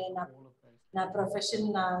ఏవైతే ఉన్నాయో, నా ప్రొఫెషన్,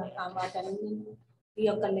 వాటన్ని ఈ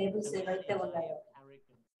యొక్క లేబుల్స్ ఏవైతే ఉన్నాయో,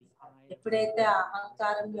 ఎప్పుడైతే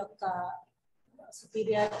అహంకారం యొక్క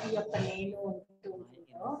సుపీరియారిటీ యొక్క నేను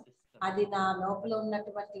ఉంటుందో, అది నా లోపల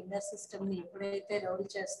ఉన్నటువంటి ఇన్నర్ సిస్టమ్ ని ఎప్పుడైతే రౌడీ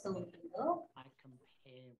చేస్తూ ఉంటుందో,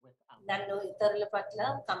 నన్ను ఇతరుల పట్ల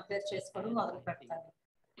కంపేర్ చేసుకోవడం మొదలు పెడతాను.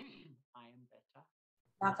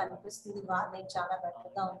 నాకు అనిపిస్తుంది నేను చాలా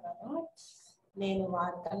బెటర్ గా ఉన్నాను, నేను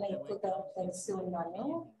వారికన్నా ఎక్కువ తెలిసి ఉన్నాను.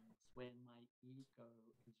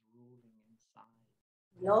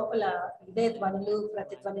 లోపల ఇదే ధ్వనులు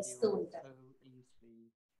ప్రతిధ్వనిస్తూ ఉంటాయి.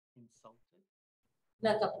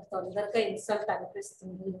 నాకు అప్పుడు తొందరగా ఇన్సల్ట్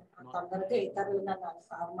అనిపిస్తుంది, తొందరగా ఇతరులు నన్ను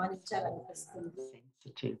అవమానించాలనిపిస్తుంది,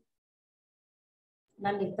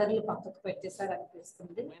 నన్ను ఇతరులు పక్కకు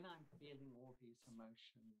పెట్టేశారనిపిస్తుంది.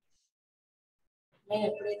 నేను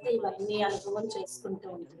ఎప్పుడైతే ఇవన్నీ అనుభవం చేసుకుంటూ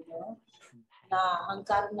ఉంటుందో, నా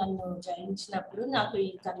అహంకారం నన్ను జయించినప్పుడు నాకు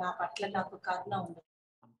ఇంకా నా పట్ల నాకు కరుణ ఉండదు.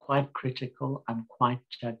 I'm quite critical, I'm quite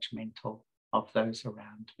judgmental of those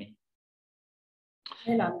around me.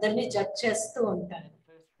 నేను అందరినీ జడ్జ్ చేస్తూ ఉంటాను,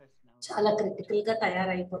 చాలా క్రిటికల్ గా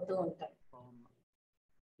తయారైపోతూ ఉంటాను.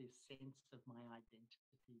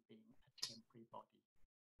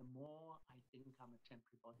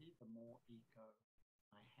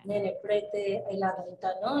 నేను ఎప్పుడైతే ఇలా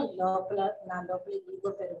ఉంటానో నా లోపల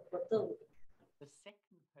ఈగో పెరిగిపోతూ ఉంటుంది.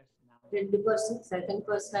 సెకండ్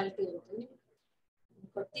పర్సనాలిటీ ఉంటుంది,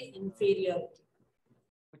 ఇంకోటి ఇన్ఫీరియారిటీ,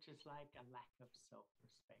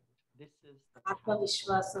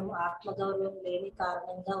 ఆత్మవిశ్వాసం, ఆత్మగౌరవం లేని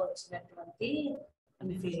కారణంగా వచ్చినటువంటి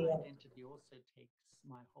ఇన్ఫీరియారిటీ.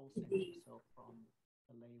 ఇది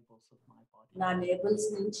నా లేబుల్స్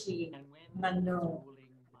నుంచి నన్ను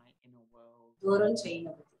దూరం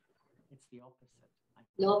చేయను.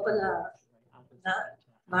 లోపల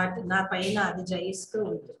నా పైన అది జయిస్తూ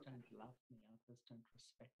ఉంటుంది.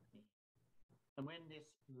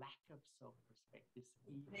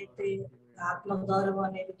 ఎప్పుడైతే ఆత్మగౌరవం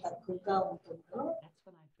అనేది తక్కువగా ఉంటుందో,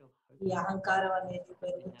 ఈ అహంకారం అనేది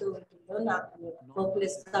పెరుగుతూ ఉంటుందో, నాకు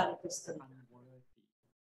హోప్లెస్ గా అనిపిస్తుంది.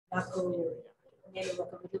 నాకు నేను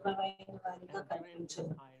ఒక విలువైన వారిగా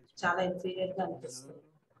కనిపించను, చాలా ఇన్ఫీరియర్ గా అనిపిస్తుంది.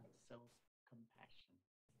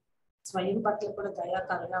 స్వయం పట్ల కూడా దయా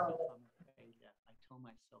కరుణ ఉండదు.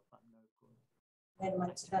 నేను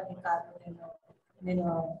మంచిదాన్ని కాదు, నేను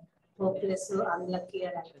హోప్లెస్, అన్లక్కీ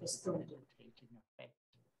అని అనిపిస్తూ ఉంటుంది.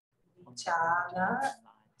 చాలా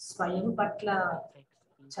స్వయం పట్ల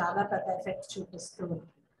చాలా పెద్ద ఎఫెక్ట్ చూపిస్తూ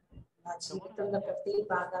ఉంటుంది. నా జీవితంలో ప్రతి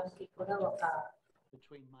భాగానికి కూడా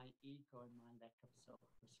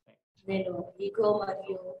నేను ఈగో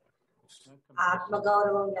మరియు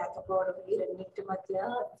ఆత్మగౌరవం లేకపోవడం, ఈ రెండింటి మధ్య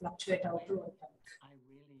ఫ్లక్చువేట్ అవుతూ ఉంటాను.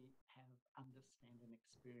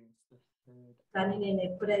 కానీ నేను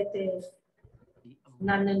ఎప్పుడైతే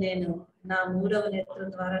నేను నా 3వ నేత్రం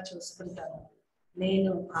ద్వారా చూసుకుంటాను,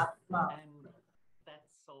 నేను ఆత్మ,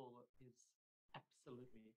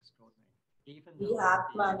 ఈ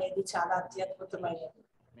ఆత్మ అనేది చాలా అత్యద్భుతమైనది.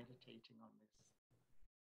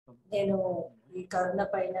 నేను ఈ కరుణ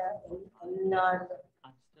పైన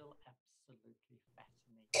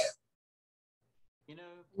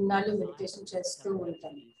ఎన్నాళ్ళు మెడిటేషన్ చేస్తూ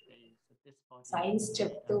ఉంటాను. సైన్స్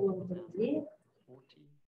చెప్తూ ఉంటుంది 40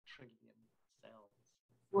 trillion cells.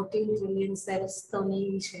 14 ట్రిలియన్ సెల్స్ తోని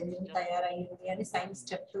ఈ శరీరం తయారయ్యింది అని సైన్స్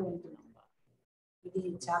చెప్తూ ఉంటుంది. ఇది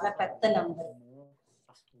చాలా పెద్ద నంబర్.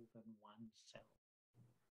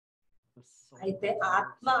 అయితే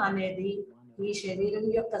ఆత్మ అనేది ఈ శరీరం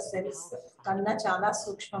యొక్క సెల్స్ కన్నా చాలా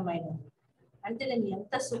సూక్ష్మమైనది. అంటే నేను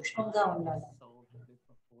ఎంత సూక్ష్మంగా ఉన్నాను.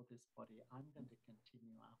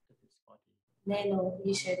 నేను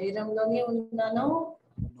ఈ శరీరంలోనే ఉన్నాను,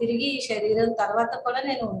 తిరిగి ఈ శరీరం తర్వాత కూడా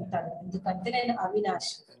నేను ఉంటాను. ఎందుకంటే నేను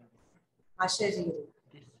అవినాశి, అశరీరి.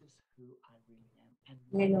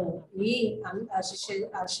 నేను ఈ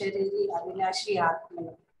అశరీరి అవినాశి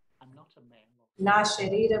ఆత్మను. నా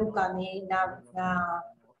శరీరం కానీ, నా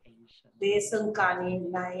దేశం కానీ,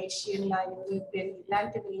 నా ఏషియన్, నా యూరోపియన్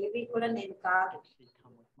ఇలాంటివి ఏవి కూడా నేను కాదు.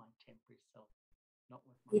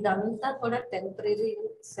 ఇదంతా కూడా టెంపరీ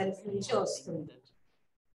సెల్ఫ్ నుంచి వస్తుంది.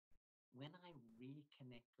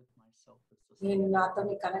 నేను నాతో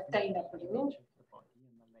కనెక్ట్ అయినప్పుడు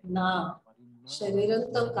నా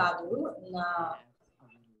శరీరంతో కాదు,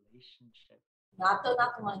 నాతో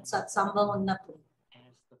నాకు మంచి సత్సంభం ఉన్నప్పుడు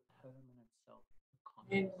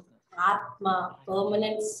నేను ఆత్మ,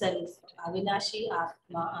 పర్మనెంట్ సెల్ఫ్, అవినాశి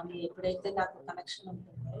ఆత్మ అని ఎప్పుడైతే నాకు కనెక్షన్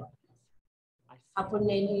ఉంటుందో అప్పుడు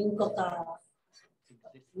నేను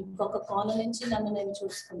ఇంకొక కోణం నుంచి నన్ను నేను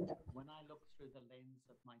చూసుకుంటాను.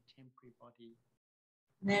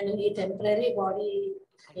 నేను ఈ టెంపరీ బాడీ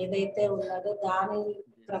ఏదైతే ఉన్నదో దాని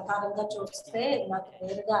ప్రకారంగా చూస్తే నాకు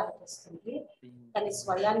వేరుగా అనిపిస్తుంది, కానీ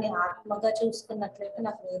స్వయాన్ని ఆత్మగా చూసుకున్నట్లయితే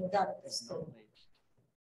నాకు వేరుగా అనిపిస్తుంది.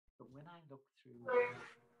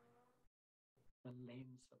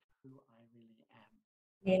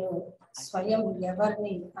 నేను స్వయం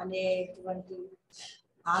ఎవరిని అనేటువంటి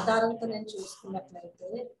ఆధారంతో నేను చూసుకున్నట్లయితే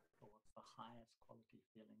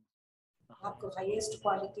నాకు హైయెస్ట్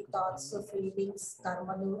క్వాలిటీ థాట్స్, ఫీలింగ్స్,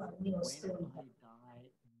 కర్మలు అన్ని వస్తూ ఉంటాయి.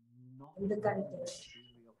 ఎందుకంటే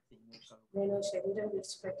నేను శరీరం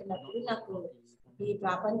విడిచిపెట్టినప్పుడు నాకు ఈ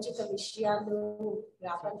ప్రాపంచిక విషయాలు,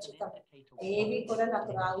 ప్రాపంచిక ఏవి కూడా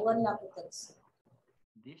నాకు రావు అని నాకు తెలుసు.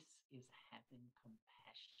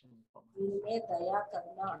 దీనినే దయా,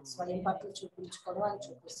 కరుణ, స్వయం పట్ల చూపించుకోవడం అని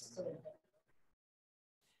చూపిస్తూ ఉంటాయి.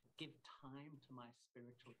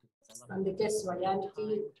 అందుకే స్వయానికి,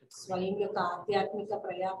 స్వయం యొక్క ఆధ్యాత్మిక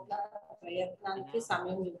ప్రయత్నానికి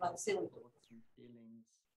సమయం ఇవ్వాల్సి ఉంటుంది.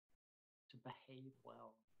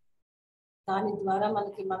 దాని ద్వారా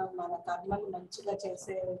మనకి మన కర్మలు మంచిగా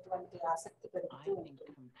చేసేటువంటి ఆసక్తి పెరుగుతూ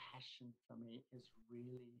ఉంటుంది.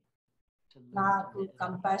 నాకు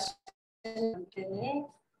కంపాషన్ అంటేనే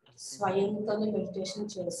స్వయంతో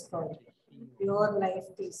మెడిటేషన్ చేసుకోవాలి, ప్యూర్ లైఫ్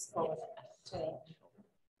తీసుకోవాలి.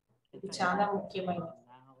 ఇది చాలా ముఖ్యమైనది.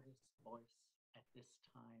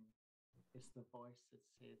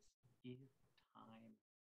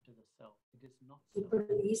 ఇప్పుడు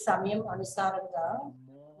ఈ సమయం అనుసారంగా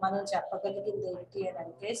మనం చెప్పగలిగింది ఏంటి అని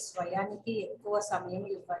అంటే స్వయానికి ఎక్కువ సమయం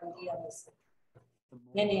ఇవ్వండి అనేసి.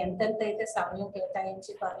 నేను ఎంతైతే సమయం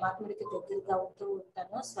కేటాయించి పరమాత్ముడికి దగ్గరగా అవుతూ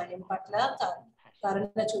ఉంటానో స్వయం పట్ల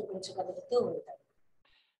కరుణ చూపించగలుగుతూ ఉంటాను.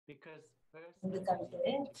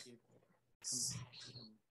 ఎందుకంటే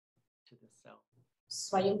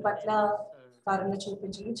స్వయం పట్ల కరుణ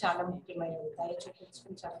చూపించడం చాలా ముఖ్యమైనది, దయ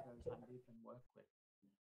చూపించడం చాలా ముఖ్యమైనది.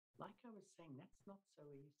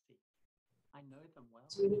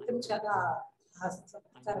 జీవితం చాలా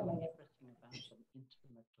ఆసక్తికరమైనది.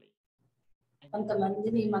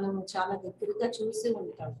 కొంతమందిని మనం చాలా దగ్గరగా చూసి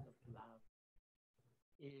ఉంటాం,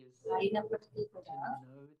 అయినప్పటికీ కూడా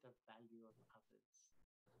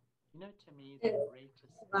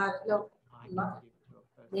వారిలో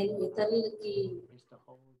నేను ఇతరులకి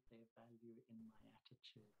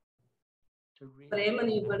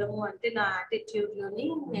ప్రేమను ఇవ్వడము అంటే నా యాటిట్యూడ్ లోని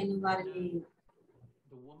నేను వారిని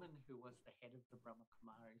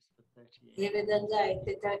ఏ విధంగా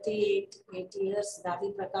అయితే 38 years దాది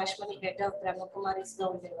ప్రకాష్ మణి హెడ్ ఆఫ్ బ్రహ్మకుమారీస్ గా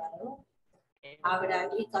ఉండేవారు. ఆవిడ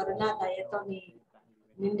ఈ కరుణ దయతో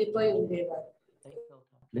నిండిపోయి ఉండేవారు.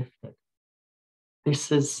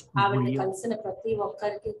 ఆవిడ కలిసిన ప్రతి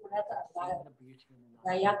ఒక్కరికి కూడా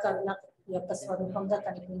దయా కరుణ యొక్క స్వరూపంగా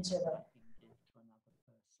కనిపించేవారు.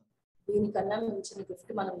 దీనికన్నా మించిన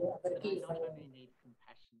గిఫ్ట్ మనం ఎవరికి ఇవ్వలేము.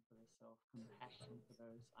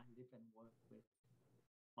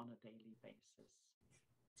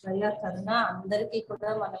 దయా కరుణ అందరికీ కూడా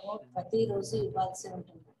మనము ప్రతిరోజు ఇవ్వాల్సి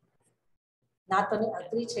ఉంటుంది. నాతో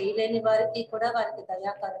అగ్రి చేయలేని వారికి కూడా వారికి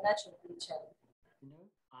దయా కరుణ చూపించాలి.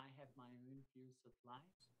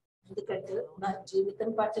 ఎందుకంటే నా జీవితం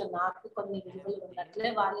పట్ల నాకు కొన్ని విలువలు ఉన్నట్లే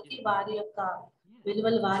వారికి వారి యొక్క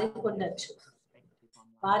విలువలు వారికి ఉండొచ్చు,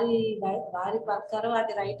 వారి ప్రకారం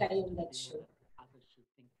అది రైట్ అయి ఉండొచ్చు.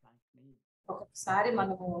 ఒక్కొక్కసారి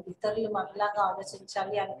మనము ఇతరులు మనలాగా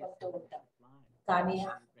ఆలోచించాలి అనుకుంటూ ఉంటాం. కానీ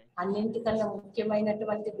అన్నింటికన్నా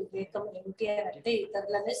ముఖ్యమైనటువంటి వివేకం ఏంటి అంటే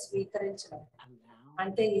ఇతరులనే స్వీకరించడం.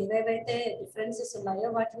 అంటే ఏవేవైతే డిఫరెన్సెస్ ఉన్నాయో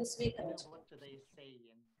వాటిని స్వీకరించడం.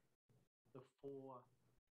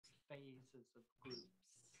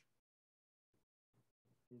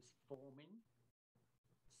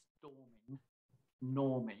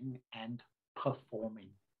 Norming and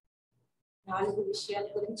performing. 4 విషయాల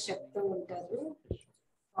గురించి చెప్తూ ఉంటారు.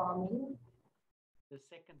 ఫార్మింగ్,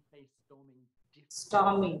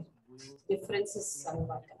 స్టార్మింగ్, డిఫరెన్సెస్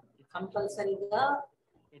అన్నమాట. కంపల్సరీగా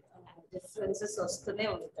డిఫరెన్సెస్ వస్తూనే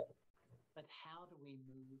ఉంటాయి.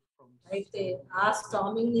 అయితే ఆ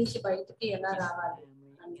స్టార్మింగ్ నుంచి బయటికి ఎలా రావాలి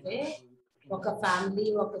అంటే ఒక ఫ్యామిలీ,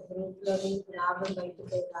 ఒక గ్రూప్ లోని రావడం,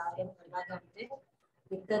 బయటకి రావడం ఎలాగంటే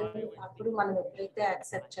ఇద్దరు అప్పుడు మనం ఎప్పుడైతే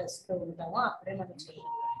యాక్సెప్ట్ చేస్తూ ఉంటామో అప్పుడే మనం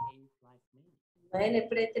చేయాలి. నేను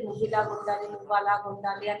ఎప్పుడైతే నువ్వు ఇలాగ ఉండాలి, నువ్వు అలాగ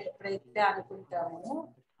ఉండాలి అని ఎప్పుడైతే అనుకుంటామో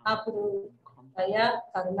అప్పుడు దయా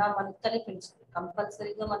కరుణ మనతోనే పెంచుతుంది.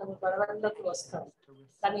 కంపల్సరీగా మనం గొడవల్లోకి వస్తాం.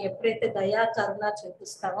 కానీ ఎప్పుడైతే దయా కరుణ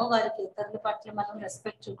చూపిస్తామో వారికి ఇతరుల పట్ల మనం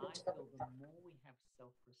రెస్పెక్ట్ చూపించగలుగుతాం.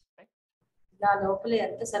 నా లోపల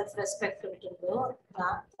ఎంత సెల్ఫ్ రెస్పెక్ట్ ఉంటుందో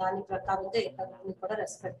దాని ప్రకారంగా ఇతరులని కూడా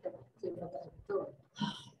రెస్పెక్ట్ ఇవ్వగలుగుతూ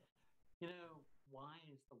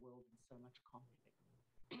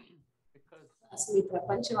అసలు ఈ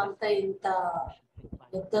ప్రపంచం అంతా ఇంత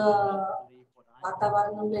పెద్ద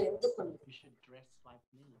వాతావరణంలో ఎందుకు ఉంది?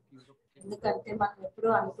 ఎందుకంటే మనం ఎప్పుడూ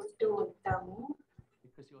అనుకుంటూ ఉంటాము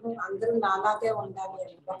అందరూ నాలాగే ఉండాలి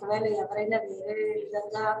అని. ఒకవేళ ఎవరైనా వేరే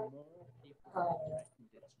విధంగా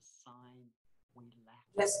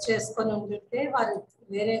డ్రెస్ చేసుకొని ఉంటుంటే వారు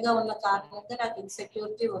వేరేగా ఉన్న కారణంగా నాకు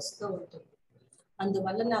ఇన్సెక్యూరిటీ వస్తూ ఉంటుంది.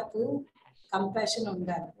 అందువల్ల నాకు కంపాషన్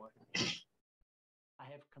ఉండాలి.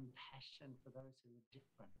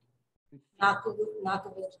 నాకు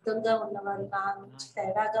విరుద్ధంగా ఉన్నవారు, నా నుంచి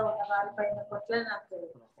తేడాగా ఉన్న వారి పైన పట్ల నాకు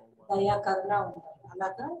దయాకరుణ ఉండాలి.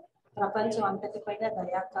 అలాగా ప్రపంచం అంతటి పైన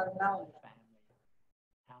దయాకరుణ ఉండాలి.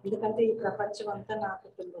 ఎందుకంటే ఈ ప్రపంచం అంతా నా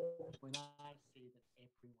కుటుంబం.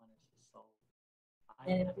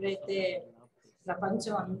 నేను ఎప్పుడైతే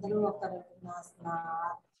ప్రపంచం అందరూ ఒక నా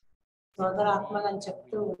సోదరాత్మలు అని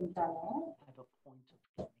చెప్తూ ఉంటాను,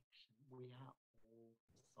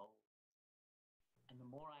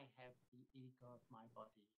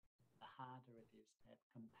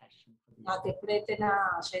 నాకు ఎప్పుడైతే నా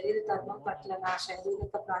శరీర ధర్మం పట్ల, నా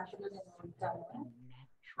శారీరక ప్రాంతంలో నేను ఉంటాను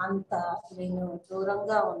అంత నేను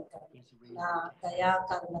దూరంగా ఉంటాను నా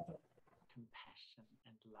దయాకరుణతో.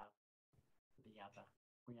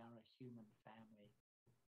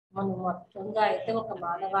 మనం మొత్తంగా అయితే ఒక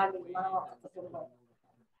మానవాళి, మనం ఒక కుటుంబం.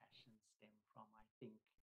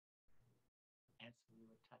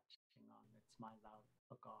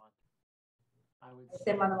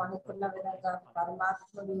 అయితే మనం అనుకున్న విధంగా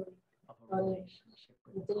పరమాత్ముడు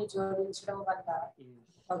వృత్తిని జోడించడం వల్ల,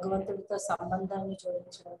 భగవంతుడితో సంబంధాన్ని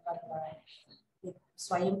జోడించడం వల్ల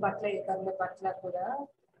స్వయం పట్ల ఇతరుల పట్ల కూడా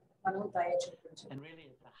మనం దయ చూపించాలి.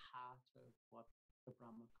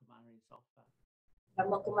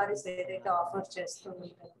 బ్రహ్మకుమారి ఏదైతే ఆఫర్ చేస్తూ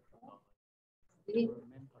ఉంటారు అది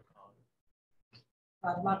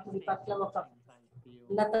పరమాత్ముడి పట్ల ఒక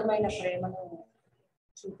ఉన్నతమైన ప్రేమను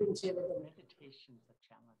చూపించే విధంగా.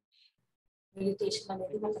 మెడిటేషన్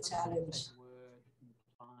అనేది ఒక ఛాలెంజ్.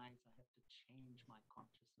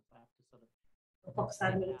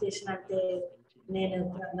 ఒక్కొక్కసారి మెడిటేషన్ అంటే నేను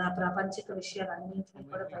నా ప్రాపంచిక విషయాలన్నింటినీ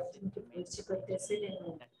కూడా బయట నుంచి విడిచిపెట్టేసి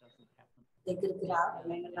నేను దగ్గరికి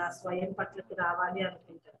నేను నా స్వయం పట్లకి రావాలి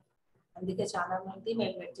అనుకుంటాను. అందుకే చాలా మంది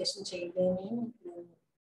మేము మెడిటేషన్ చేయలేము,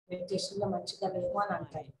 మెడిటేషన్ లో మంచిగా లేము అని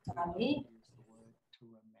అంటారు. కానీ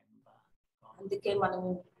అందుకే మనము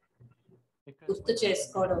గుర్తు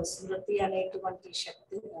చేసుకోవడం, స్మృతి అనేటువంటి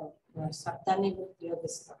శక్తి శబ్దాన్ని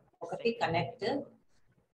ఉపయోగిస్తాం. ఒకటి కనెక్ట్,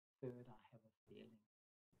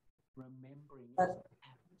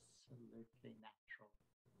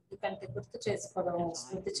 ఎందుకంటే గుర్తు చేసుకోవడం,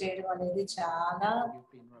 స్మృతి చేయడం అనేది చాలా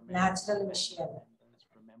న్యాచురల్ విషయాలు.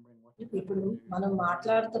 ఇప్పుడు మనం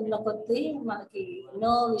మాట్లాడుతున్న కొద్దీ మనకి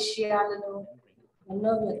ఎన్నో విషయాలను,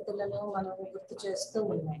 ఎన్నో వ్యక్తులను మనం గుర్తు చేస్తూ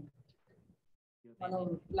ఉన్నాం, మనం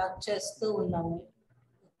ప్లగ్ చేస్తూ ఉన్నాము,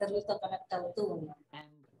 ఇతరులతో కనెక్ట్ అవుతూ ఉన్నాం.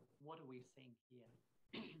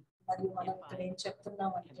 మరి మనం ఇక్కడ ఏం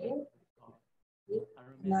చెప్తున్నామంటే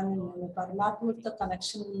నేను పరమాత్ముడితో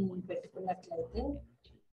కనెక్షన్ పెట్టుకున్నట్లయితే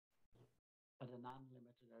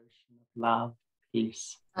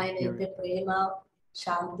ఆయన అయితే ప్రేమ,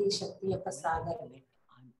 శాంతి, శక్తి యొక్క సాగరం.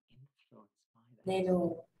 నేను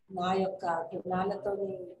నా యొక్క గుణాలతో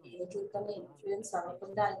ఏదైతే ఇన్ఫ్లుయెన్స్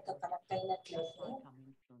అవ్వకుండా ఆయనతో కనెక్ట్ అయినట్లయితే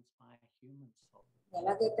human soul.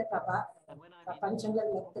 ఎలాగైతే ప్రపంచంలో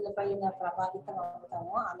వ్యక్తులపైన ప్రభావితం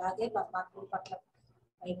అవుతామో అలాగే పరమాత్మ పట్ల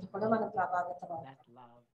వైపు కూడా మనం ప్రభావితం అవుతాం. That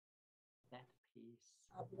love, that peace,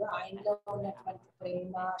 అప్పుడు ఆయనలో ఉన్నటువంటి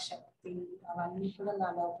ప్రేమ, శక్తి అవన్నీ కూడా నా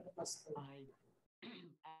లోపలికి వస్తాయి.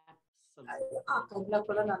 ఆ కరుణ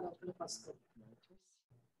కూడా నా లోపలికి వస్తుంది.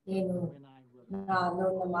 నేను నాలో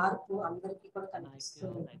ఉన్న మార్పు అందరికీ కూడా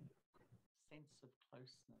కనిపిస్తుంది.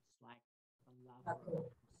 నాకు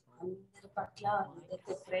అందరి పట్ల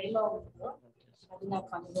ఏదైతే ప్రేమ ఉందో అది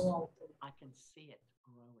నాకు అనుభవం అవుతుంది.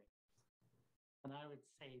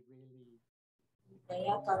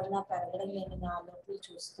 దయా కరుణ పెరగడం నేను నా లోపల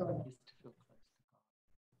చూస్తున్నాను.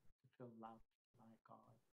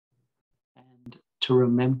 And to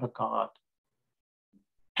remember God.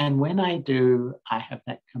 And when I do, I have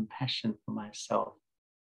that compassion for myself.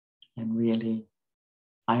 And really,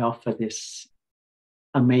 I offer this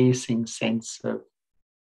amazing sense of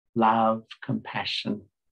love, compassion,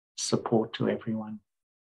 support to everyone.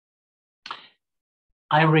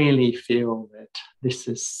 I really feel that this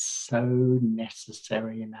is so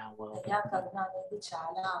necessary in our world. దయా కరుణ అనేది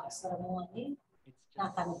చాలా అవసరము అని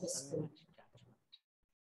నాకు అనిపిస్తుంది.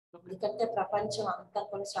 ఎందుకంటే ప్రపంచం అంతా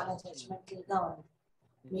కూడా చాలా జడ్జ్మెంటల్ గా ఉంది.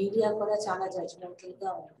 మీడియా కూడా చాలా జడ్జ్మెంటల్ గా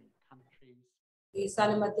ఉంది.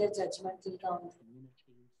 దేశాల మధ్య జడ్జ్మెంటల్ గా ఉంది.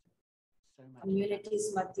 కమ్యూనిటీస్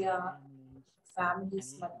మధ్య,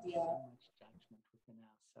 ఫ్యామిలీస్ మధ్య,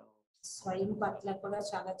 స్వయం పట్ల కూడా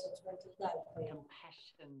చాలా జడ్జ్మెంటల్ గా అయిపోయాయి.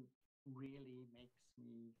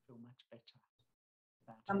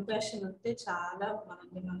 కంపాషన్ ఉంటే చాలా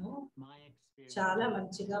మనల్ని మనం చాలా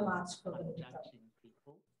మంచిగా మార్చుకోగలుగుతాం.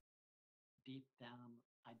 Deep down,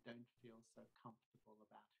 I don't feel so comfortable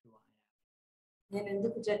about who I am. నేను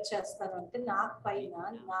ఎందుకు జడ్జ్ చేస్తాను అంటే నాకు పైన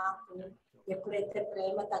నాకు ఎప్పుడైతే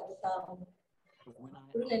ప్రేమ తగ్గుతామో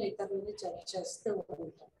అప్పుడు నేను ఇతరులని జడ్జ్ చేస్తూ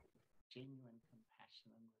ఉంటాను. Genuine compassion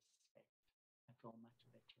and respect. I feel much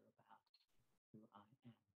better about who I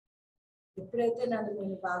am. ఎప్పుడైతే నన్ను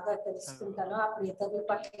నేను బాగా తెలుసుకుంటానో అప్పుడు ఇతరుల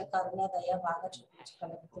పట్ల కరుణ, దయ బాగా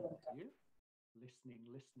చూపించగలుగుతూ ఉంటాను. Listening.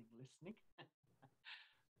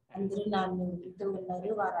 అందరూ నన్ను వింటూ ఉన్నారు.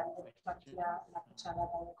 వారందరి పట్ల నాకు చాలా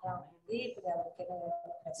దయగా ఉంది. ఇప్పుడు ఎవరికైనా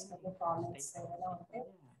ప్రశ్నలు, కామెంట్స్ ఏమైనా ఉంటే,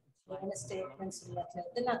 ఏమైనా స్టేట్మెంట్స్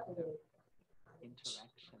ఉన్నట్లయితే నాకు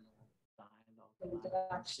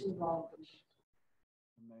ఇంటరాక్షన్ బాగుంటుంది.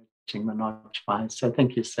 Manoj, so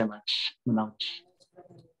thank you so much, Manoj.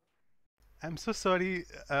 I'm so sorry,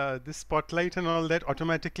 this spotlight and all that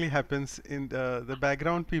automatically happens in the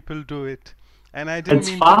background. People do it, and I didn't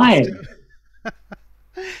It's mean fine.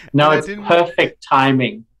 No, And it's perfect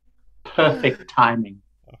timing. Perfect timing.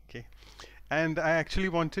 Okay. And I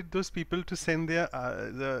actually wanted those people to send their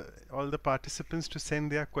all the participants to send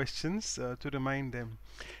their questions to remind them.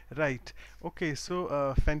 Right. Okay. So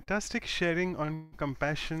fantastic sharing on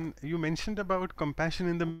compassion. You mentioned about compassion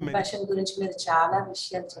in the compassion గురించి మీరు చాలా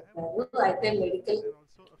విషయాలు చెప్పారు. అయితే medical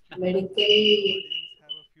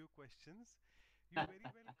have a few questions. You very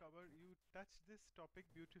well covered. You touched this topic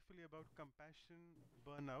beautifully about compassion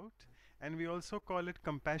burnout, and we also call it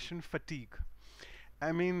compassion fatigue.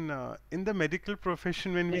 I mean, in the medical profession,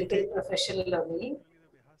 when we medical take profession లోని the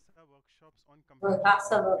Vihasa workshops on compassion, విహాస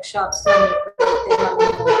workshops లో ఎప్పుడైతే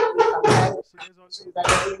మనం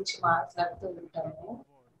దాని గురించి మాట్లాడుతూ ఉంటాము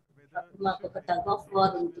అప్పుడు మాకు ఒక టగ్ ఆఫ్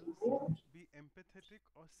వార్ ఉంటుంది. be empathetic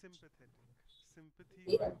or sympathetic? Sympathy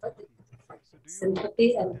ఈ or empathy, empathy? So do you sympathy,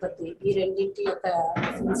 empathy ఈ రెండింటి యొక్క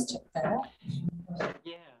డిఫరెన్స్ చెప్తారా?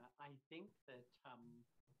 Yeah, I think that,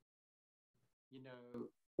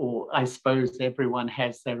 or I suppose everyone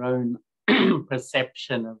has their own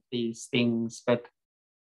perception of these things, but,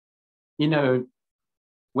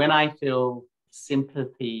 when I feel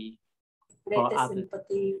sympathy for ఎప్పుడైతే others,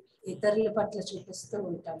 sympathy ఇతరుల పట్ల చూపిస్తూ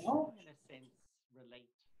ఉంటామో in a sense,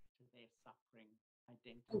 relate to their suffering,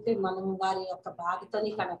 అంటే identify. మనం వారి యొక్క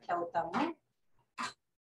బాధతోని connect అవుతాము.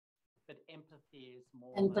 But empathy is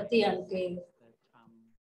more empathy like అంటే that,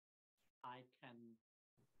 I can,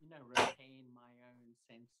 retain my own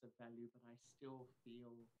sense of value, but I still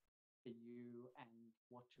feel for you and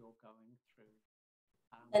what you're going through.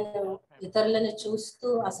 నేను ఇతరులను చూస్తూ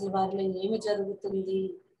అసలు వారిలో ఏమి జరుగుతుంది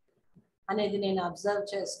అనేది నేను అబ్జర్వ్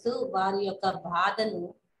చేస్తూ వారి యొక్క బాధను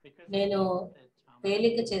Because నేను I think that,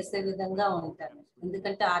 తేలిక చేసే విధంగా ఉంటాను.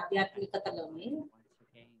 ఎందుకంటే ఆధ్యాత్మికతలోని once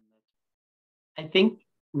again, that I think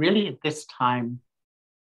really at this time,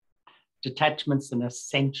 detachment's an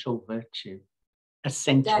essential virtue.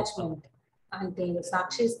 Essential. Attachment అంటే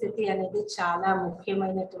సాక్షి స్థితి అనేది చాలా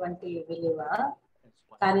ముఖ్యమైనటువంటి విలువ.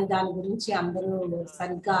 కానీ దాని గురించి అందరూ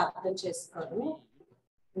సరిగ్గా అర్థం చేసుకోరు.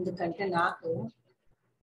 ఎందుకంటే నాకు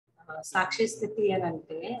సాక్షి స్థితి అని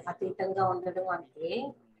అంటే అతీతంగా ఉండడం అంటే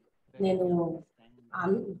నేను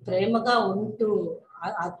ప్రేమగా ఉంటూ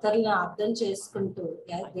అతరులను అర్థం చేసుకుంటూ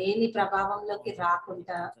దేని ప్రభావంలోకి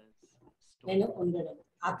రాకుండా నేను ఉండడం,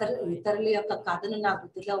 ఇతరుల యొక్క కథను నా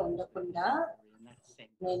బుద్ధిలో ఉండకుండా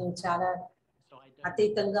నేను చాలా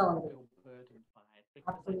అతీతంగా ఉండడం.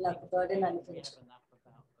 అప్పుడు నాకు బర్డెన్ అనిపించదు,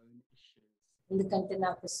 ఎందుకంటే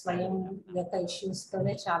నాకు స్వయం యొక్క ఇష్యూస్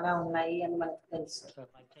తోనే చాలా ఉన్నాయి అని మనకు తెలుసు.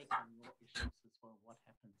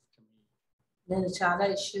 నేను చాలా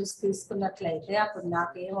ఇష్యూస్ తీసుకున్నట్లయితే అప్పుడు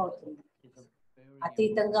నాకేమవుతుంది?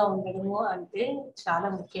 అతీతంగా ఉండడము అంటే చాలా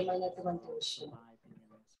ముఖ్యమైనటువంటి విషయం.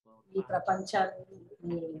 ఈ ప్రపంచాన్ని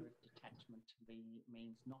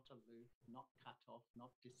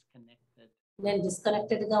నేను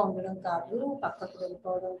డిస్కనెక్టెడ్ గా ఉండడం కాదు, పక్కకు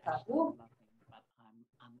వెళ్ళిపోవడం కాదు,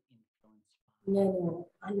 నేను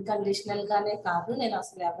అన్కండిషనల్ గానే కాదు, నేను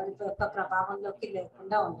అసలు ఎవరి యొక్క ప్రభావంలోకి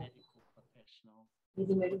లేకుండా ఉన్నాను.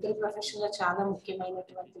 ఇది మెడికల్ ప్రొఫెషన్ లో చాలా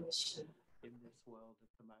ముఖ్యమైనటువంటి విషయం.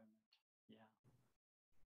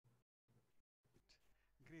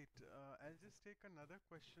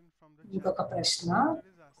 ఇంకొక ప్రశ్న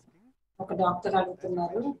ఒక డాక్టర్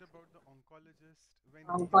అడుగుతున్నారు.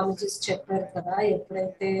 ఆంకాలజిస్ట్ చెప్పారు కదా,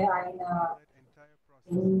 ఎప్పుడైతే ఆయన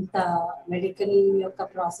ఇంత మెడికల్ యొక్క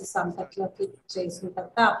ప్రాసెస్ అంతట్లోకి చేసిన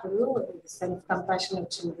తర్వాత అప్పుడు సెల్ఫ్ కంపాషన్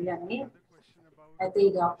వచ్చింది అని. అయితే ఈ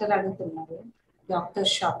డాక్టర్ అడుగుతున్నారు, డాక్టర్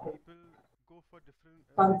షాపింగ్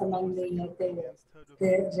కొంతమంది అయితే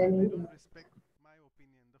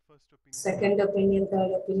సెకండ్ ఒపీనియన్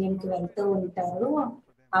థర్డ్ ఒపీనియన్ కి వెళ్తూ ఉంటారు.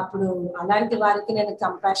 అప్పుడు అలాంటి వారికి నేను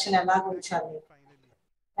కంపాషన్ ఎలా ఉంచాలి?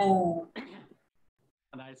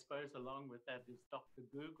 And I suppose along with that is Dr.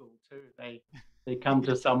 Google too. They come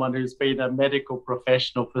to someone who's been a medical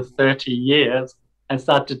professional for 30 years and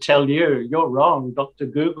start to tell you, you're wrong, Dr.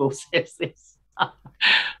 Google says this,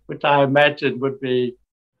 which I imagine would be,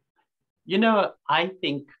 you know, I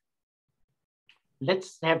think let's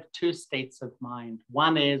have two states of mind.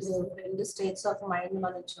 One is రెండు states of mind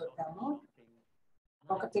మనం చూద్దాము.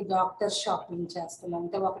 ఒకటి doctor shopping చేస్తాం,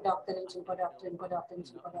 అంటే ఒక doctor నుంచి ఇంకో doctor, ఇంకో డాక్టర్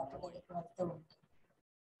నుంచి ఇంకో డాక్టర్ దగ్గరికి వెళ్తూ ఉంటాం.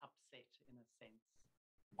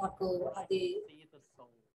 నాకు అది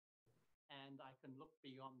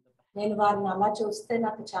నేను వారిని అలా చూస్తే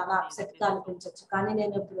నాకు చాలా అప్సెట్ గా అనిపించవచ్చు, కానీ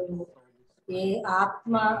నేను ఇప్పుడు ఏ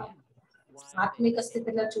ఆత్మిక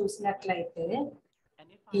స్థితిలో చూసినట్లయితే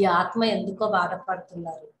ఈ ఆత్మ ఎందుకో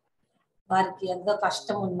బాధపడుతున్నారు, వారికి ఎంతో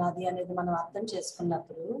కష్టం ఉన్నది అనేది మనం అర్థం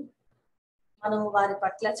చేసుకున్నప్పుడు మనం వారి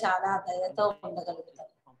పట్ల చాలా దయతో ఉండగలుగుతాం.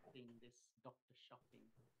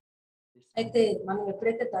 అయితే మనం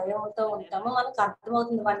ఎప్పుడైతే దయతో ఉంటామో మనకు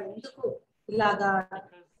అర్థమవుతుంది వాళ్ళు ఎందుకు ఇలాగా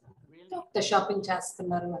డాక్టర్ షాపింగ్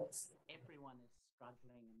చేస్తున్నారు అనేసి.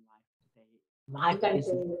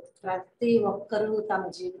 ఎందుకంటే ప్రతి ఒక్కరూ తమ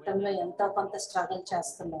జీవితంలో ఎంతో కొంత స్ట్రగుల్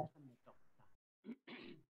చేస్తున్నారు.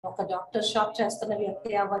 ఒక డాక్టర్ షాప్ చేస్తున్న వ్యక్తి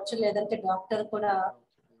అవ్వచ్చు, లేదంటే డాక్టర్ కూడా,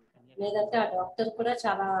 లేదంటే ఆ డాక్టర్ కూడా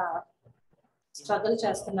చాలా స్ట్రగుల్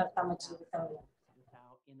చేస్తున్నారు తమ జీవితంలో.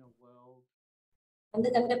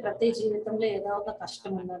 ఎందుకంటే ప్రతి జీవితంలో ఏదో ఒక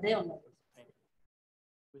కష్టం ఉన్నదే ఉన్నది.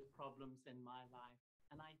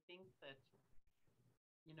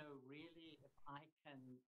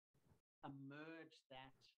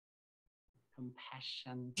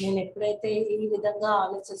 నేను ఎప్పుడైతే ఈ విధంగా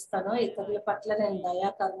ఆలోచిస్తానో ఇతరుల పట్ల నేను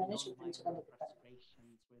దయాకరుణని చూపించగలుగుతాను.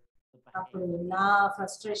 అప్పుడు నా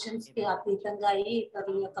ఫ్రస్ట్రేషన్స్ కి అతీతంగా అయ్యి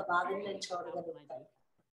ఇతరుల యొక్క బాధను నేను చూడగలుగుతాను.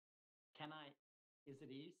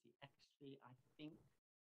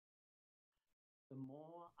 The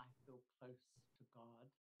more I feel close to God,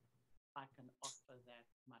 I can offer that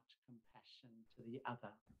much compassion to the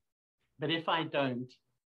other. But if I don't,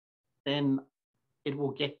 then it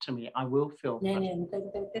will get to me. I will feel నేను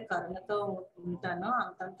ఎంతైతే కరుణతో ఉంటానో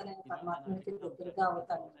అంతంత నేను పరమాత్మకి దగ్గరగా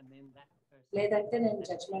అవుతాను. లేదంటే నేను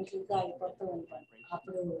జడ్జ్మెంటల్ గా అయిపోతూ ఉంటాను.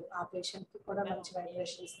 అప్పుడు ఆ పేషెంట్ కి కూడా మంచి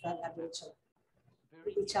వైబ్రేషన్స్ లభించవు.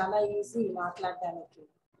 ఇది చాలా ఈజీ మాట్లాడడానికి,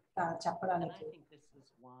 చెప్పడానికి.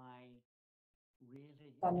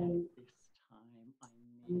 కానీ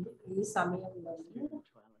ఈ సమయంలో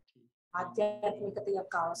ఆధ్యాత్మికత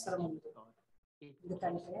యొక్క అవసరం ఉంది.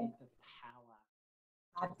 ఎందుకంటే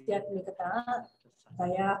ఆధ్యాత్మికత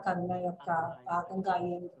దయా కరుణ యొక్క భాగంగా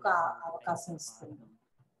అయ్యేందుకు అవకాశం ఇస్తుంది.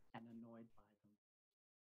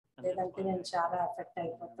 లేదంటే నేను చాలా ఎఫెక్ట్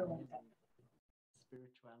అయిపోతూ ఉంటాను.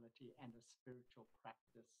 స్పిరిచువాలిటీ,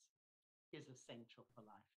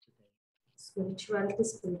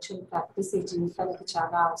 స్పిరిచువల్ ప్రాక్టీస్ ఈ జీవితానికి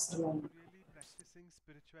చాలా అవసరం.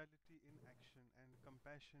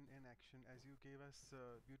 compassion in action, as you gave us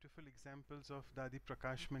beautiful examples of Dadi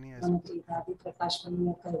Prakashmani as well. మనకి దాది ప్రకాష్ మణి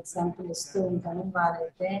యొక్క ఎగ్జాంపుల్ ఇస్తూ ఉంటాను.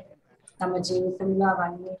 వారైతే Compassion in action. తమ జీవితంలో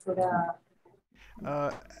అవన్నీ కూడా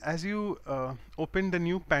As you opened the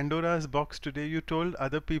new Pandora's box today, you told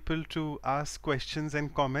other people to ask questions and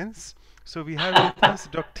comments. So we have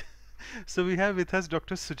with us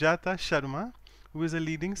Dr. Sujata Sharma, who is a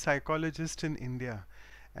leading psychologist in India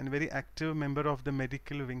and very active member of the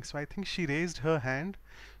medical wing. So I think she raised her hand.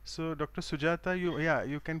 So Dr. Sujata,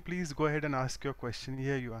 you can please go ahead and ask your question.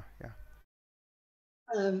 Here you are. Yeah.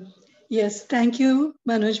 Yes, thank you,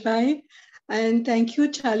 Manoj Bhai, and thank you,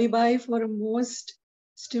 Charlie Bhai, for a most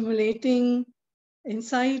stimulating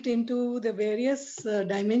insight into the various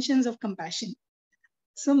dimensions of compassion.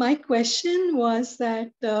 So my question was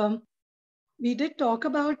that we did talk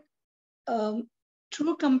about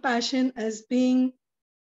true compassion as being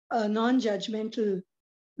non-judgmental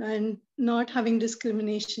and not having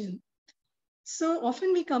discrimination. So often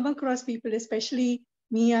we come across people, especially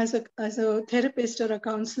me as a therapist or a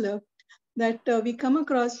counselor, that we come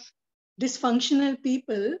across dysfunctional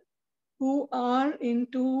people who are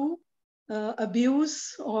into abuse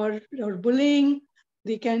or bullying.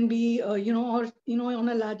 They can be, on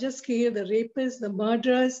a larger scale, the rapists, the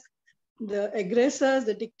murderers, the aggressors,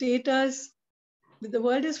 the dictators. The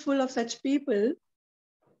world is full of such people.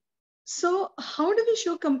 So how do we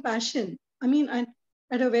show compassion? I mean,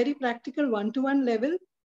 at a very practical one-to-one level,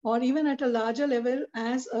 or even at a larger level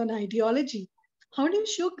as an ideology, how do you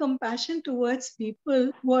show compassion towards people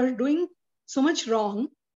who are doing so much wrong?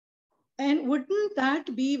 And wouldn't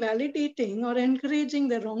that be validating or encouraging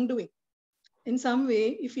the wrongdoing in some way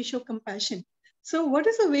if we show compassion? So what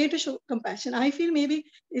is the way to show compassion? I feel maybe,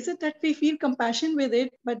 is it that we feel compassion with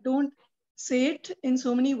it, but don't say it in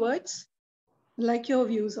so many words? Like your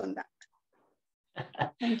views on that.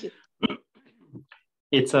 Thank you.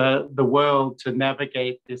 It's the world to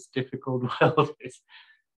navigate this difficult world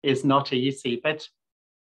is not easy. But,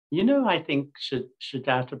 I think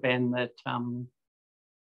Shuddhata Ben, that,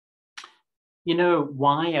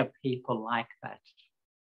 why are people like that?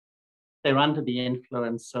 They're under the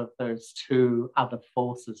influence of those two other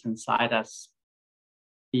forces inside us.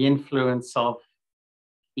 The influence of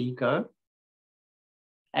ego.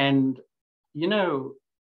 And,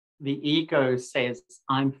 the ego says,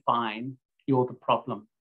 I'm fine, you're the problem.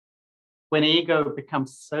 When ego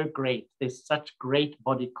becomes so great, there's such great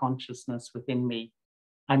body consciousness within me,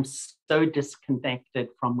 I'm so disconnected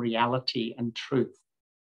from reality and truth.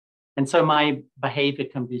 And so my behavior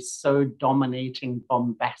can be so dominating,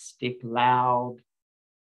 bombastic, loud,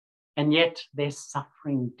 and yet they're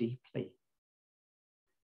suffering deeply.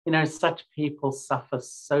 Such people suffer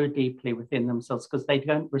so deeply within themselves because they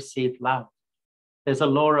don't receive love. There's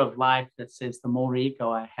a law of life that says the more ego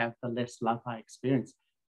I have, the less love I experience.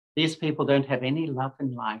 These people don't have any love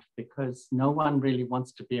in life because no one really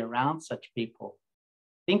wants to be around such people.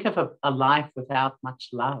 Think of a life without much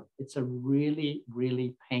love. It's a really, really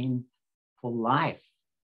painful life,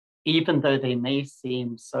 even though they may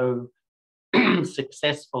seem so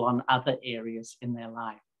successful on other areas in their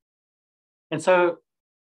life. And so,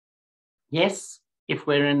 yes, if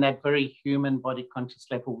we're in that very human body conscious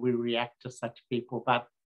level, we react to such people. But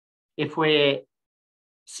if we're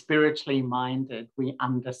spiritually minded, we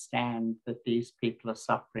understand that these people are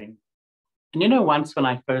suffering. And once when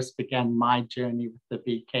I first began my journey with the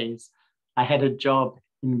VKs, I had a job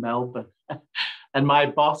in Melbourne and my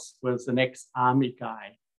boss was an ex-army guy.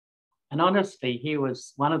 And honestly, he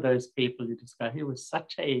was one of those people you just go, he was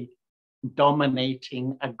such a dominating,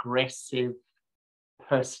 aggressive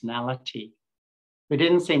personality who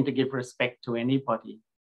didn't seem to give respect to anybody.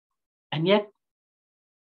 And yet,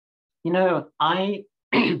 I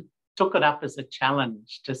took it up as a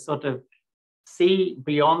challenge to sort of see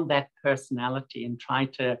beyond that personality and try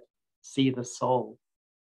to see the soul.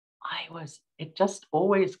 It just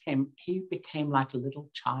always he became like a little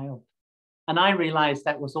child. And I realized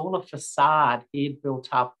that was all a facade he'd built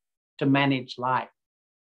up to manage life.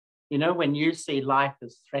 When you see life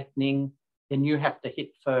as threatening, then you have to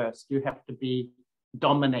hit first. You have to be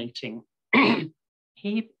dominating.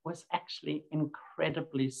 He was actually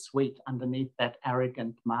incredibly sweet underneath that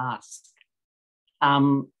arrogant mask.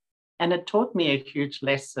 And it taught me a huge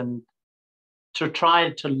lesson to try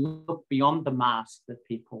to look beyond the mask that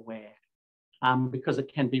people wear, because it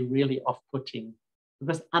can be really off-putting.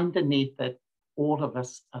 Because underneath it, all of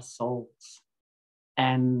us are souls.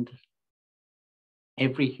 And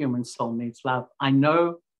every human soul needs love. I know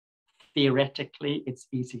theoretically it's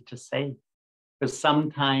easy to say, because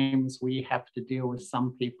sometimes we have to deal with some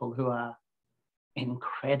people who are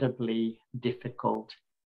incredibly difficult.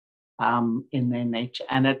 in their nature.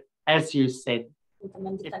 And it, as you said,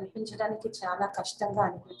 కొంతమంది కనిపించడానికి చాలా కష్టంగా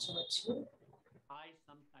అనిపించవచ్చు. I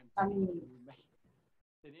sometimes కానీ think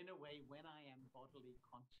that in a way, when I am bodily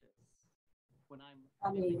conscious, when I'm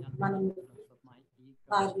కానీ living under మనం the influence of my ego,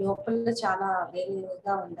 వారి లోపల చాలా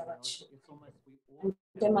వేరేగా ఉండవచ్చు. it's almost we all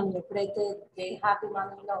అంటే మనం ఎప్పుడైతే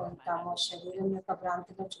దేహాభిమానంలో ఉంటామో, శరీరం యొక్క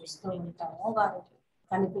భ్రాంతిలో చూస్తూ ఉంటామో, వారు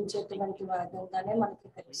కనిపించేటువంటి విధంగానే మనకి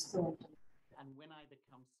తెలుస్తూ ఉంటుంది. and when I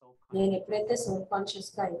become so నేను conscious, ఎప్పుడైతే సోల్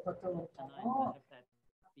కాన్షియస్ గా అయిపోతూ and ఉంటానో, I have that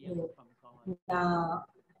feeling from God, నా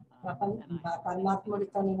and I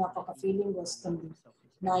పరమాత్ముడితో నాకు ఒక ఫీలింగ్ వస్తుంది.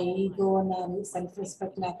 నా ఈగో, నా సెల్ఫ్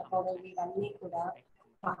రెస్పెక్ట్ లేకపోవడం, ఇవన్నీ కూడా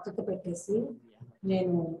పక్కకు పెట్టేసి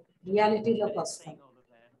నేను రియాలిటీలోకి వస్తాను.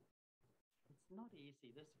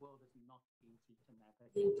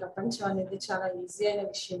 ఈ ప్రపంచం అనేది చాలా ఈజీ అయిన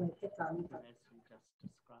విషయం అయితే కాదు.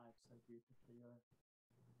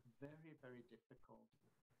 very, very difficult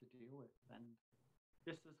to deal with. And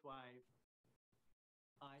this is why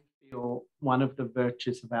I feel one of the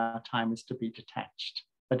virtues of our time is to be detached,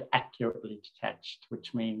 but accurately detached,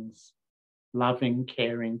 which means loving,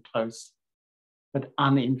 caring, close, but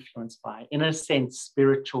uninfluenced by. In a sense,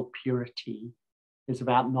 spiritual purity is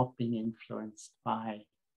about not being influenced by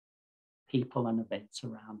people and events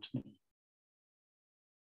around me.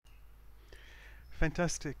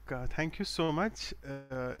 Fantastic. Thank you so much.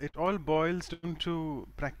 It all boils down to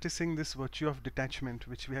practicing this virtue of detachment,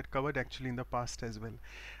 which we had covered actually in the past as well.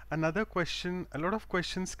 Another question, a lot of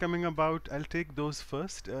questions coming about. I'll take those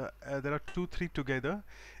first. There are 2-3 together.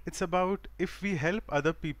 It's about if we help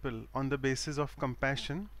other people on the basis of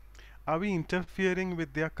compassion, are we interfering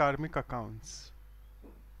with their karmic accounts?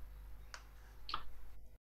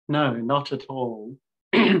 No, not at all.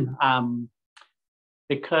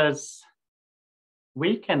 Because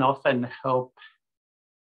we can often help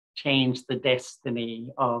change the destiny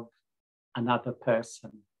of another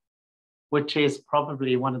person, which is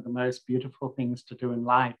probably one of the most beautiful things to do in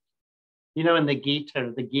life. You know, in the Gita,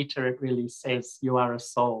 it really says you are a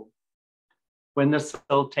soul. When the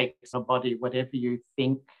soul takes a body, whatever you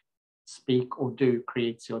think, speak, or do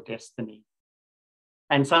creates your destiny.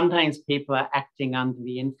 And sometimes people are acting under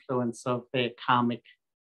the influence of their karmic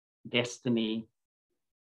destiny.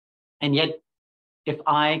 And yet, if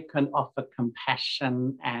I can offer compassion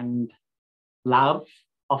and love,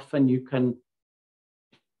 often you can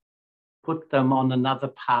put them on another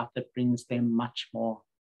path that brings them much more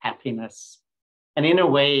happiness. And in a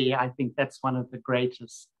way, I think that's one of the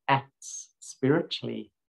greatest acts spiritually,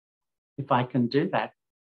 if I can do that.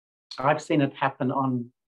 I've seen it happen on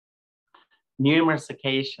numerous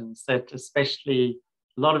occasions, that especially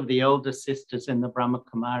a lot of the older sisters in the Brahma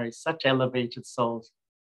Kumaris, such elevated souls,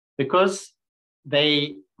 because their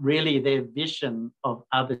vision of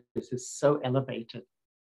others is so elevated,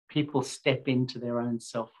 people step into their own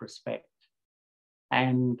self-respect.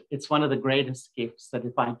 And it's one of the greatest gifts that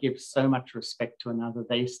if I give so much respect to another,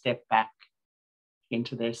 they step back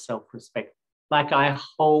into their self-respect. Like I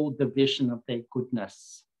hold the vision of their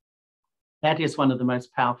goodness. That is one of the most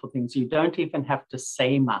powerful things. You don't even have to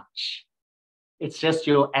say much. It's just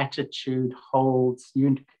your attitude holds,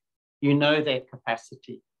 you know their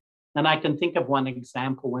capacity. And I can think of one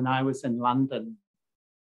example. When I was in London,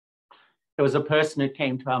 there was a person who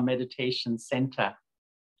came to our meditation center,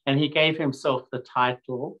 and he gave himself the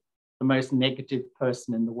title, the most negative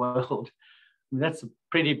person in the world. I mean, that's a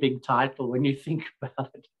pretty big title when you think about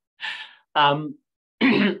it.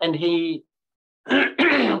 And he,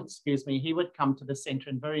 excuse me, he would come to the center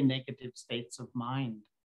in very negative states of mind.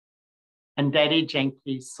 And Daddy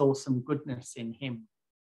Janki saw some goodness in him.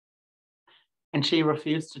 And she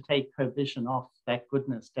refused to take her vision off that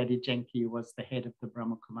goodness. Daddy Janki was the head of the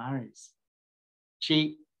Brahma Kumaris.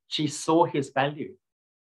 She saw his value.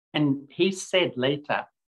 And he said later,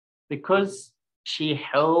 because she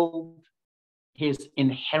held his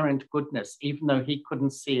inherent goodness, even though he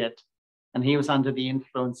couldn't see it, and he was under the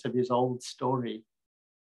influence of his old story,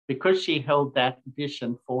 because she held that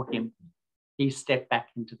vision for him, he stepped back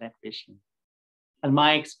into that vision. And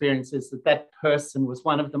my experience is that that person was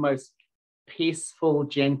one of the most peaceful,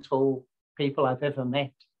 gentle people I've ever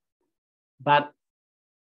met. But,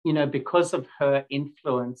 you know, because of her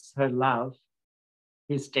influence, her love,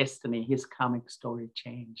 his destiny, his karmic story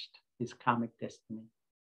changed, his karmic destiny.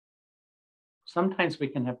 Sometimes we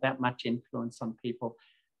can have that much influence on people.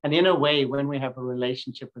 And in a way, when we have a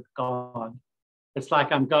relationship with God, it's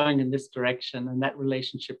like I'm going in this direction, and that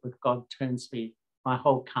relationship with God turns me, my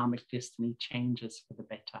whole karmic destiny changes for the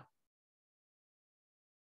better.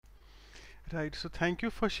 Right, so thank you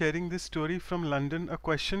for sharing this story from London. A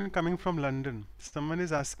question coming from London. Someone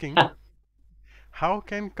is asking, how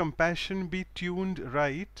can compassion be tuned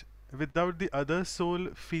right without the other soul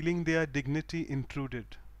feeling their dignity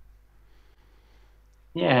intruded?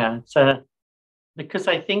 Yeah, so because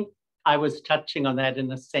I think I was touching on that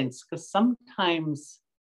in a sense, because sometimes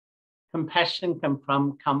compassion can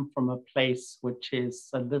come from a place which is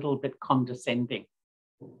a little bit condescending.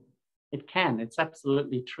 It can. It's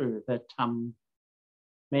absolutely true that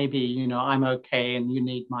maybe, you know, I'm okay and you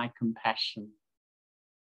need my compassion.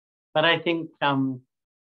 But I think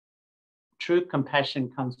true compassion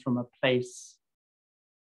comes from a place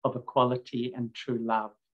of equality and true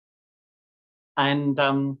love. And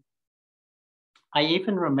I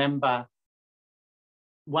even remember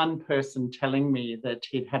one person telling me that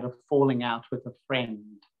he'd had a falling out with a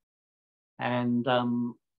friend and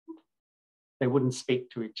they wouldn't speak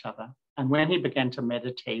to each other. And when he began to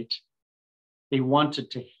meditate, he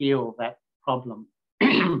wanted to heal that problem.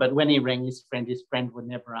 But when he rang his friend would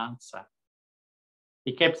never answer.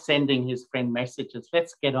 He kept sending his friend messages,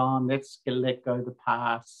 let's get on, let's let go of the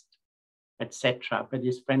past, etc. But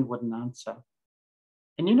his friend wouldn't answer.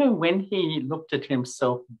 And you know, when he looked at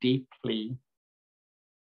himself deeply,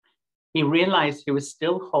 he realized he was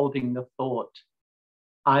still holding the thought,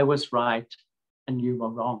 I was right and you were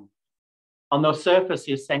wrong. On the surface,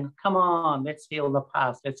 he's saying, come on, let's heal the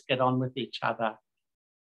past, let's get on with each other.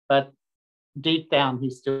 But deep down, he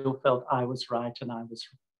still felt I was right and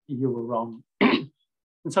you were wrong.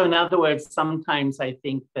 And so in other words, sometimes I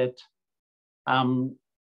think that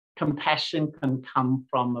compassion can come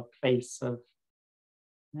from a place of,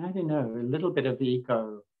 I don't know, a little bit of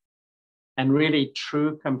ego. And really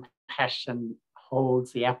true compassion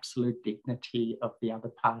holds the absolute dignity of the other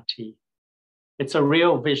party. It's a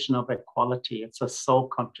real vision of equality. It's a soul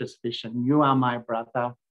conscious vision. You are my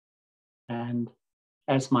brother. And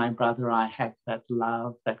as my brother, I have that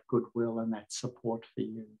love, that goodwill, and that support for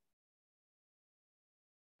you.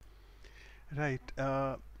 Right.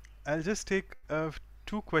 I'll just take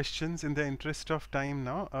two questions in the interest of time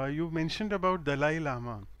now. You mentioned about Dalai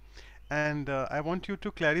Lama, and I want you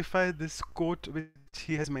to clarify this quote which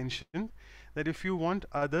he has mentioned, that if you want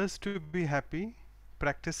others to be happy,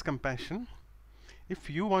 practice compassion. If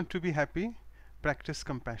you want to be happy, practice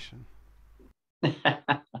compassion.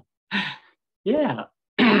 Yeah,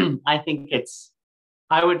 I think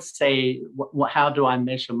I would say, how do I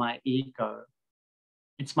measure my ego?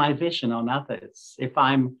 It's my vision on others. If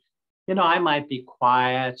I'm, you know, I might be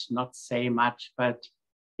quiet, not say much, but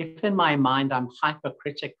if in my mind I'm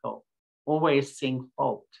hypercritical, always seeing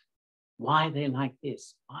fault, why are they like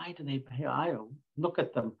this? Why do they behave? I look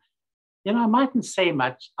at them. You know, I mightn't say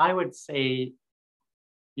much. I would say,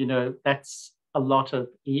 you know, that's a lot of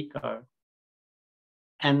ego.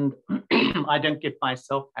 And I don't give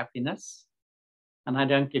myself happiness and I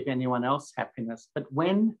don't give anyone else happiness. But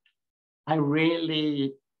when I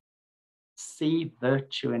really see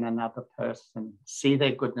virtue in another person, see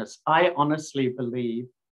their goodness, I honestly believe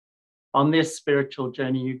on this spiritual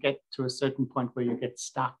journey, you get to a certain point where you get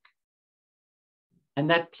stuck. And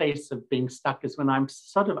that place of being stuck is when I'm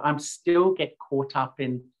still get caught up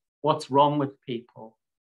in what's wrong with people.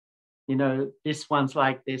 You know, this one's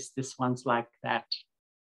like this one's like that.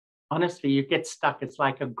 Honestly, you get stuck. It's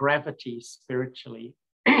like a gravity spiritually.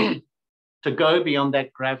 To go beyond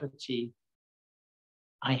that gravity,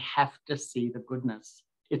 I have to see the goodness.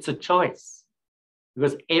 It's a choice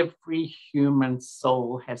because every human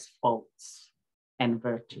soul has faults and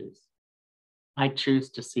virtues. I choose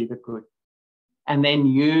to see the good. And then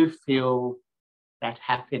you feel that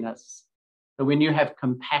happiness. So when you have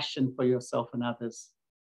compassion for yourself and others,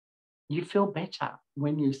 you feel better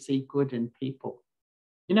when you see good in people.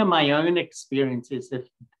 You know, my own experience is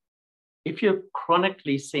if you're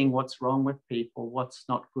chronically seeing what's wrong with people, what's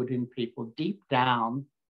not good in people, deep down,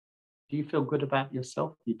 do you feel good about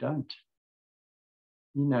yourself? You don't.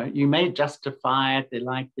 You know, you may justify it, they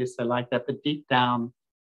like this, they like that, but deep down,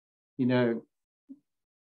 you know,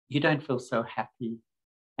 you don't feel so happy.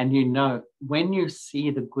 And you know, when you see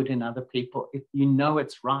the good in other people, you know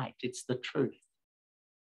it's right, it's the truth.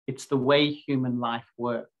 It's the way human life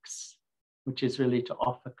works, which is really to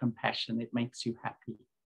offer compassion. It makes you happy.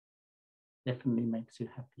 Definitely makes you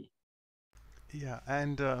happy. Yeah,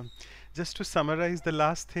 and just to summarize the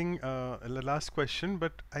the last question,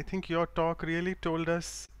 but I think your talk really told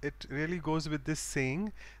us, it really goes with this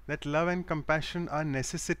saying that love and compassion are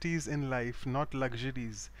necessities in life, not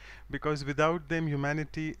luxuries, because without them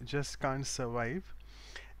humanity just can't survive.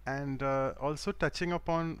 And also touching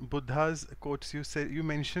upon Buddha's quotes, you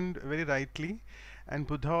mentioned very rightly, and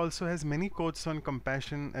Buddha also has many quotes on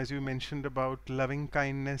compassion, as you mentioned about loving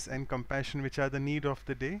kindness and compassion, which are the need of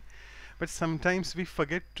the day. but sometimes we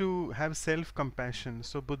forget to have self-compassion.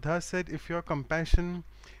 So Buddha said, if your compassion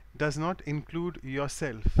does not include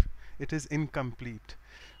yourself, it is incomplete.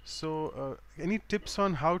 So any tips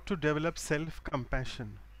on how to develop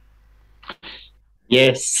self-compassion?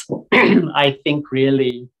 Yes, I think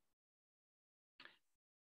really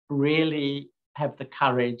have the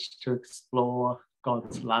courage to explore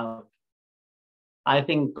God's love. I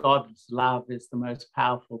think God's love is the most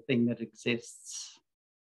powerful thing that exists.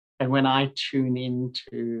 And when I tune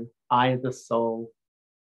into either soul,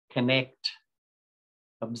 connect,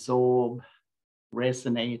 absorb,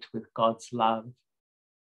 resonate with God's love,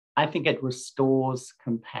 I think it restores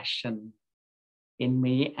compassion in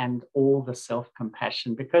me and all the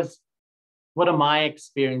self-compassion. Because one of my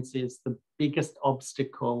experiences, the biggest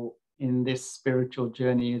obstacle in this spiritual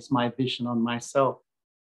journey is my vision on myself.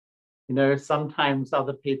 You know, sometimes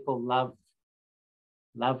other people love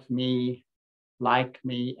me, like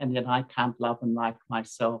me, and yet I can't love and like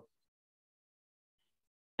myself.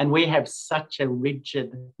 And we have such a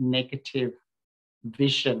rigid, negative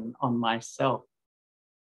vision on myself.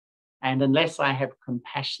 And unless I have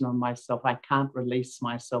compassion on myself, I can't release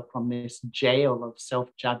myself from this jail of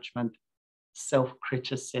self-judgment,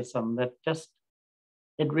 self-criticism that just,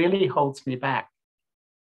 it really holds me back.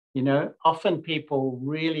 You know, often people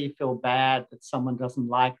really feel bad that someone doesn't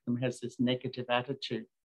like them, has this negative attitude.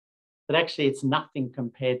 But actually, it's nothing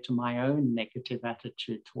compared to my own negative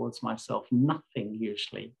attitude towards myself, nothing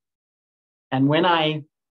usually. And when a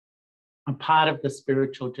part of the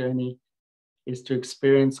spiritual journey is to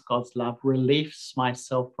experience God's love, release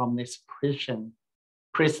myself from this prison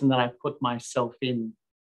that I put myself in,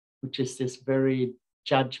 which is this very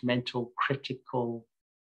judgmental, critical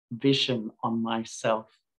vision on myself.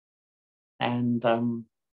 And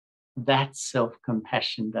that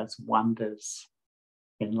self-compassion does wonders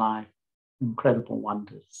in life, incredible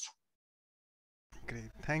wonders.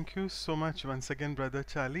 Great. Thank you so much once again, Brother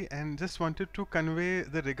Charlie. And just wanted to convey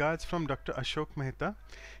the regards from Dr. Ashok Mehta.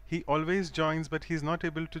 He always joins, but he's not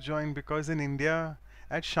able to join because in India,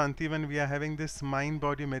 at Shantivan, we are having this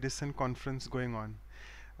mind-body medicine conference going on.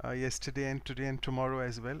 Yesterday and today and tomorrow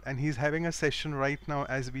as well, and he's having a session right now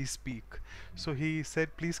as we speak. So he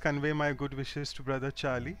said, please convey my good wishes to Brother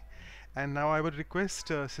Charlie. And now I would request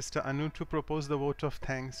Sister Anu to propose the vote of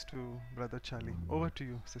thanks to Brother Charlie. Over to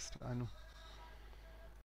you, Sister Anu.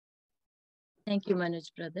 Thank you, Manoj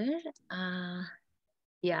brother.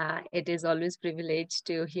 Yeah, it is always privilege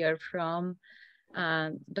to hear from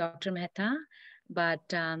Dr. Mehta,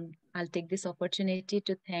 but I'll take this opportunity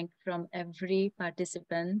to thank from every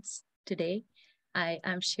participants today.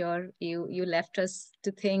 I'm sure you left us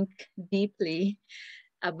to think deeply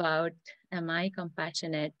about, am I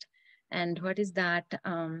compassionate? And what is that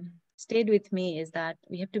stayed with me is that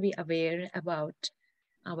we have to be aware about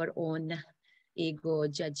our own ego,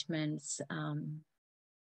 judgments,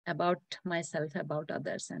 about myself, about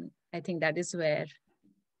others. And I think that is where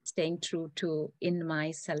staying true to in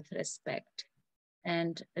my self-respect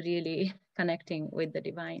and really connecting with the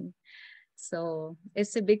divine. So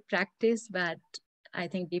it's a big practice, but I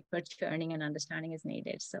think deeper churning and understanding is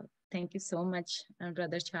needed. So thank you so much,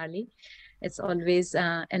 Brother Charlie. It's always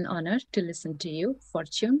an honor to listen to you,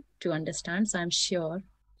 fortune to understand. So I'm sure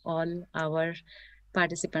all our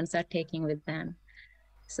participants are taking with them.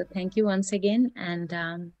 So thank you once again.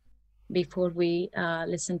 And before we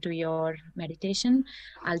listen to your meditation,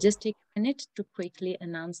 I'll just take a minute to quickly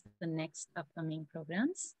announce the next upcoming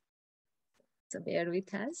programs. So bear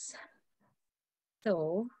with us.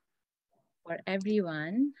 So for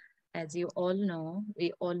everyone, as you all know,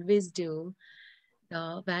 we always do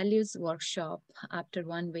the values workshop after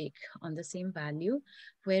 1 week on the same value,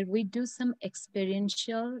 where we do some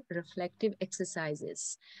experiential reflective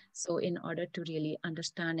exercises. So in order to really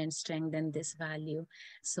understand and strengthen this value.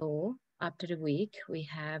 So after a week, we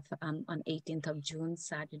have on 18th of June,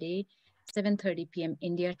 Saturday, 7:30 p.m.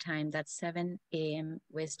 India time, that's 7 a.m.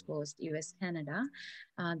 West Coast, US, Canada,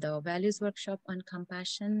 the values workshop on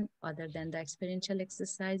compassion. Other than the experiential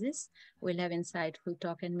exercises, we'll have insightful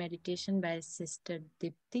talk and meditation by Sister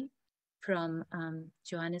Dipti from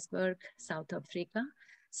Johannesburg, South Africa.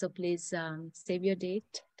 So please save your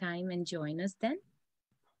date, time, and join us then.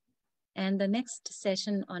 And the next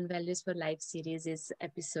session on Values for Life series is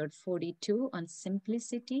episode 42 on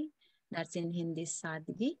simplicity. That's in Hindi,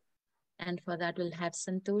 Sadgi. And for that, we'll have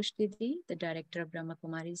Santosh Didi, the director of Brahma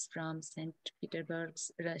Kumaris from St. Petersburg,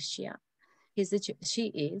 Russia.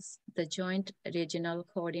 She is the joint regional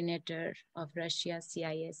coordinator of Russia,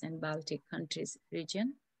 CIS, and Baltic countries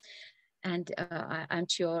region. And I'm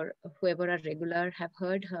sure whoever are regular have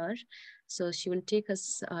heard her. So she will take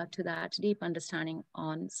us to that deep understanding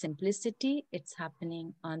on simplicity. It's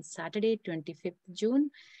happening on Saturday, 25th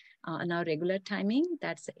June, on our regular timing.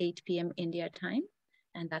 That's 8 p.m. India time,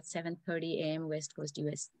 and that's 7:30 a.m. West Coast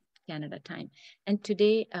US Canada time. And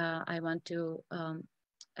today I want to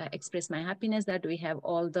express my happiness that we have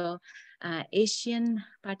all the Asian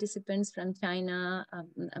participants from China,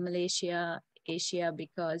 Malaysia, Asia,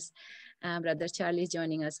 because Brother Charlie is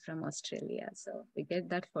joining us from Australia. So we get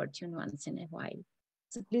that fortune once in a while.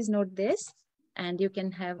 So please note this, and you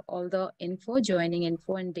can have all the info, joining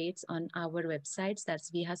info and dates on our websites.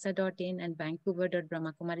 That's vihasa.in and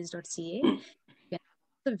vancouver.brahmakumaris.ca. You can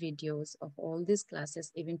have the videos of all these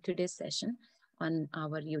classes, even today's session, on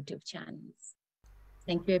our YouTube channels.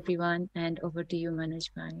 Thank you, everyone, and over to you,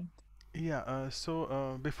 Manoj Bhai. Yeah,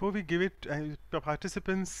 before we give it, the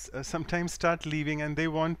participants sometimes start leaving and they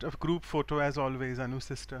want a group photo as always, Anu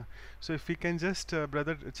sister. So if we can just,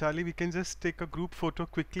 Brother Charlie, we can just take a group photo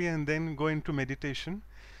quickly and then go into meditation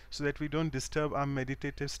so that we don't disturb our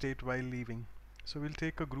meditative state while leaving. So we'll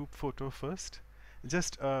take a group photo first.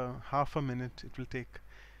 Just half a minute it will take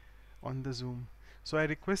on the Zoom. So I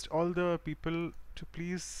request all the people to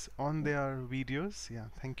please on their videos. Yeah,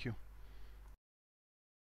 thank you.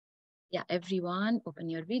 Yeah, everyone, open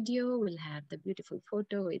your video. We'll have the beautiful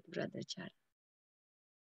photo with Brother Charlie.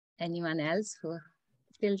 Anyone else who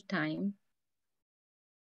still time?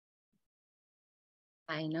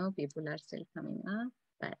 I know people are still coming up,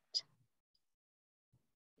 but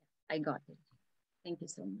I got it. Thank you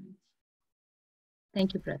so much.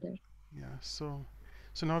 Thank you, brother. Yeah, so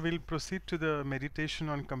now we'll proceed to the meditation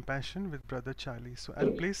on compassion with Brother Charlie. So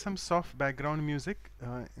I'll play some soft background music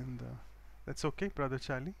in the. That's okay, Brother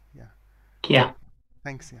Charlie. Yeah. Yeah.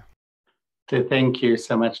 Thanks. Yeah. So thank you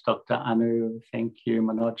so much, Dr. Anu. Thank you,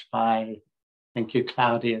 Manoj Bhai. Thank you,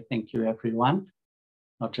 Claudia. Thank you, everyone.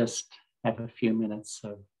 I'll just have a few minutes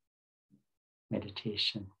of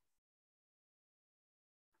meditation.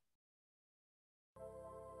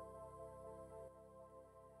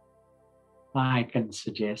 I can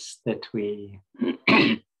suggest that we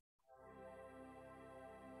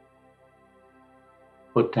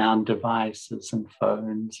put down devices and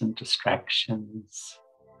phones and distractions.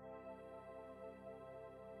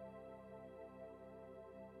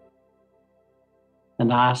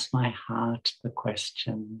 And ask my heart the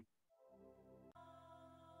question,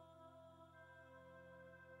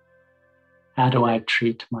 how do I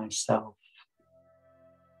treat myself?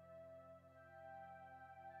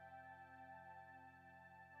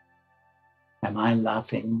 Am I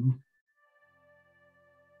loving?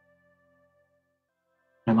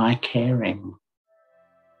 Am I caring?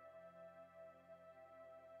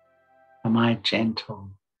 Am I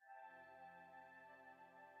gentle?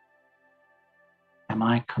 Am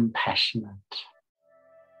I compassionate?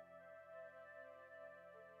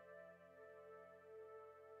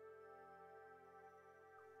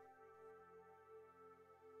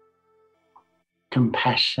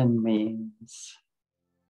 Compassion means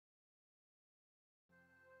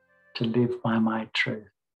to live by my truth.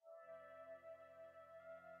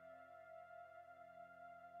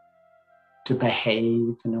 To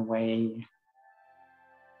behave in a way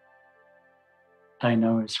I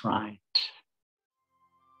know is right.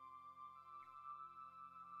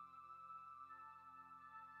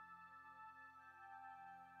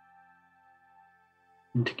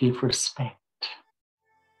 And to give respect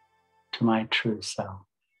to my true self.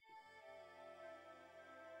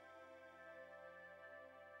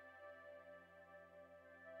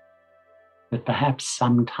 But perhaps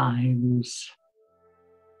sometimes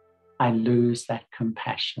I lose that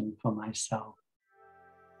compassion for myself.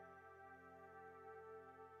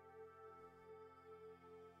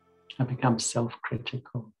 I become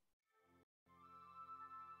self-critical,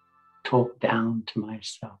 talk down to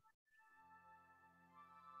myself.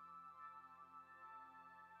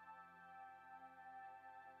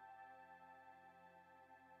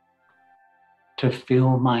 To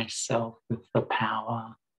fill myself with the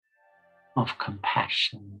power of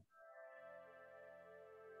compassion,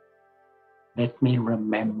 let me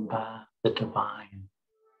remember the divine.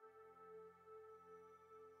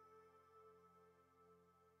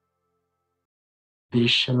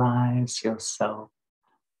 Visualize yourself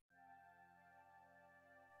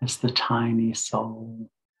as the tiny soul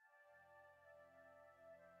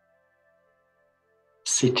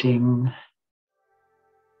sitting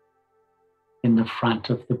in the front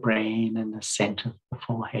of the brain and the center of the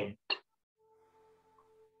forehead.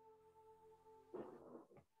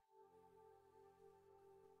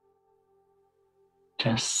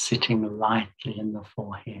 Just sitting lightly in the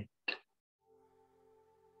forehead.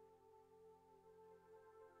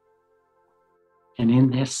 And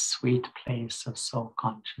in this sweet place of soul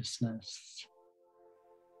consciousness,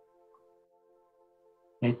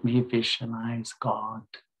 let me visualize God,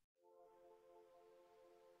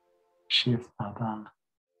 Shiv Baba,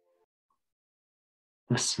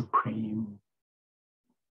 the Supreme,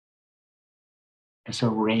 as a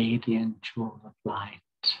radiant jewel of light.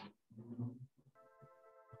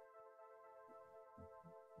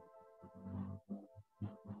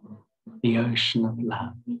 The ocean of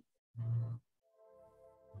love.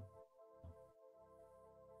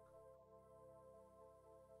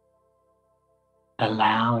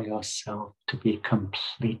 Allow yourself to be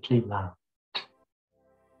completely loved.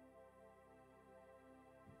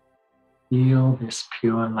 Feel this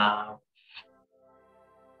pure love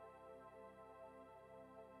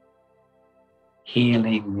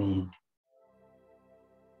healing me,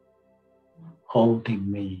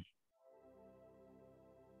 holding me.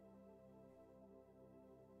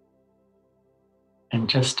 And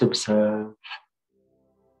just observe,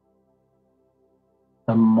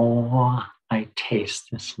 the more I taste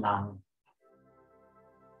this love,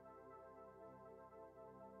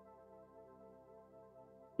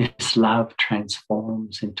 this love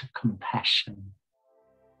transforms into compassion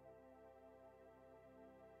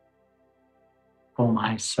for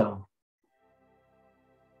myself,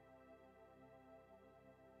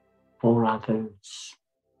 for others,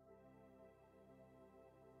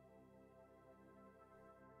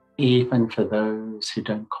 even for those who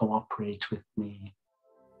don't cooperate with me,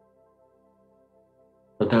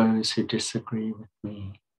 for those who disagree with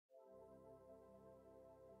me.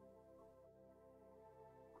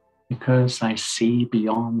 Because I see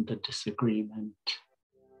beyond the disagreement,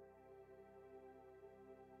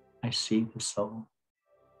 I see the soul.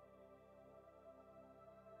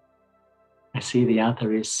 I see the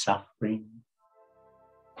other is suffering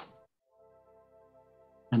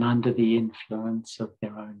and under the influence of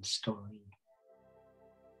their own story.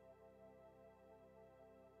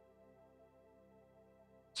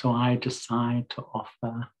 So I decide to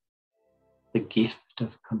offer the gift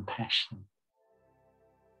of compassion.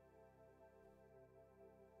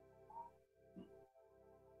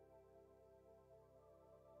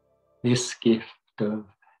 This gift of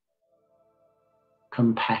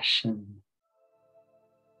compassion,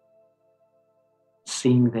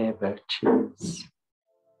 seeing their virtues,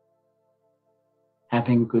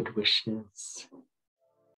 having good wishes,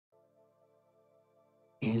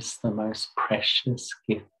 is the most precious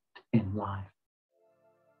gift in life.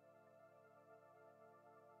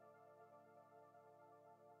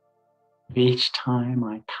 Each time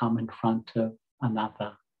I come in front of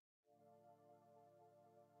another,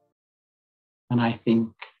 and I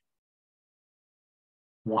think,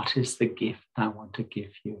 what is the gift I want to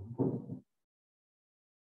give you?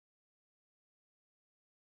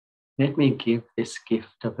 Let me give this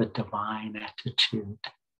gift of a divine attitude.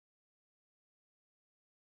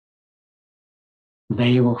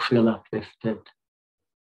 They will feel uplifted,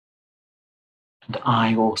 and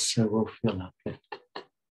I also will feel uplifted.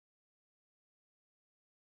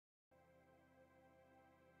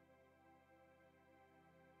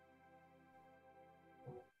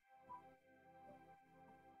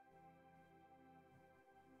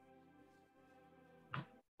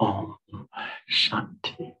 Om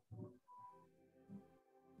Shanti.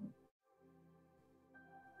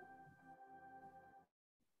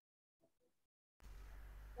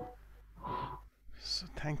 So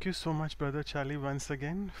thank you so much, Brother Charlie, once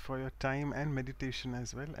again for your time and meditation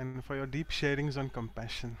as well, and for your deep sharings on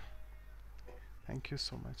compassion. Thank you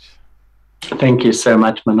so much. Thank you so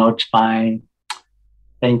much, Manoj Bhai.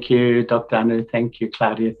 Thank you, Dr. Anu. Thank you,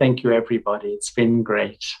 Claudia. Thank you, everybody. It's been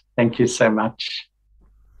great. Thank you so much.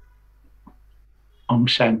 Om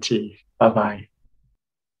Shanti. Bye-bye.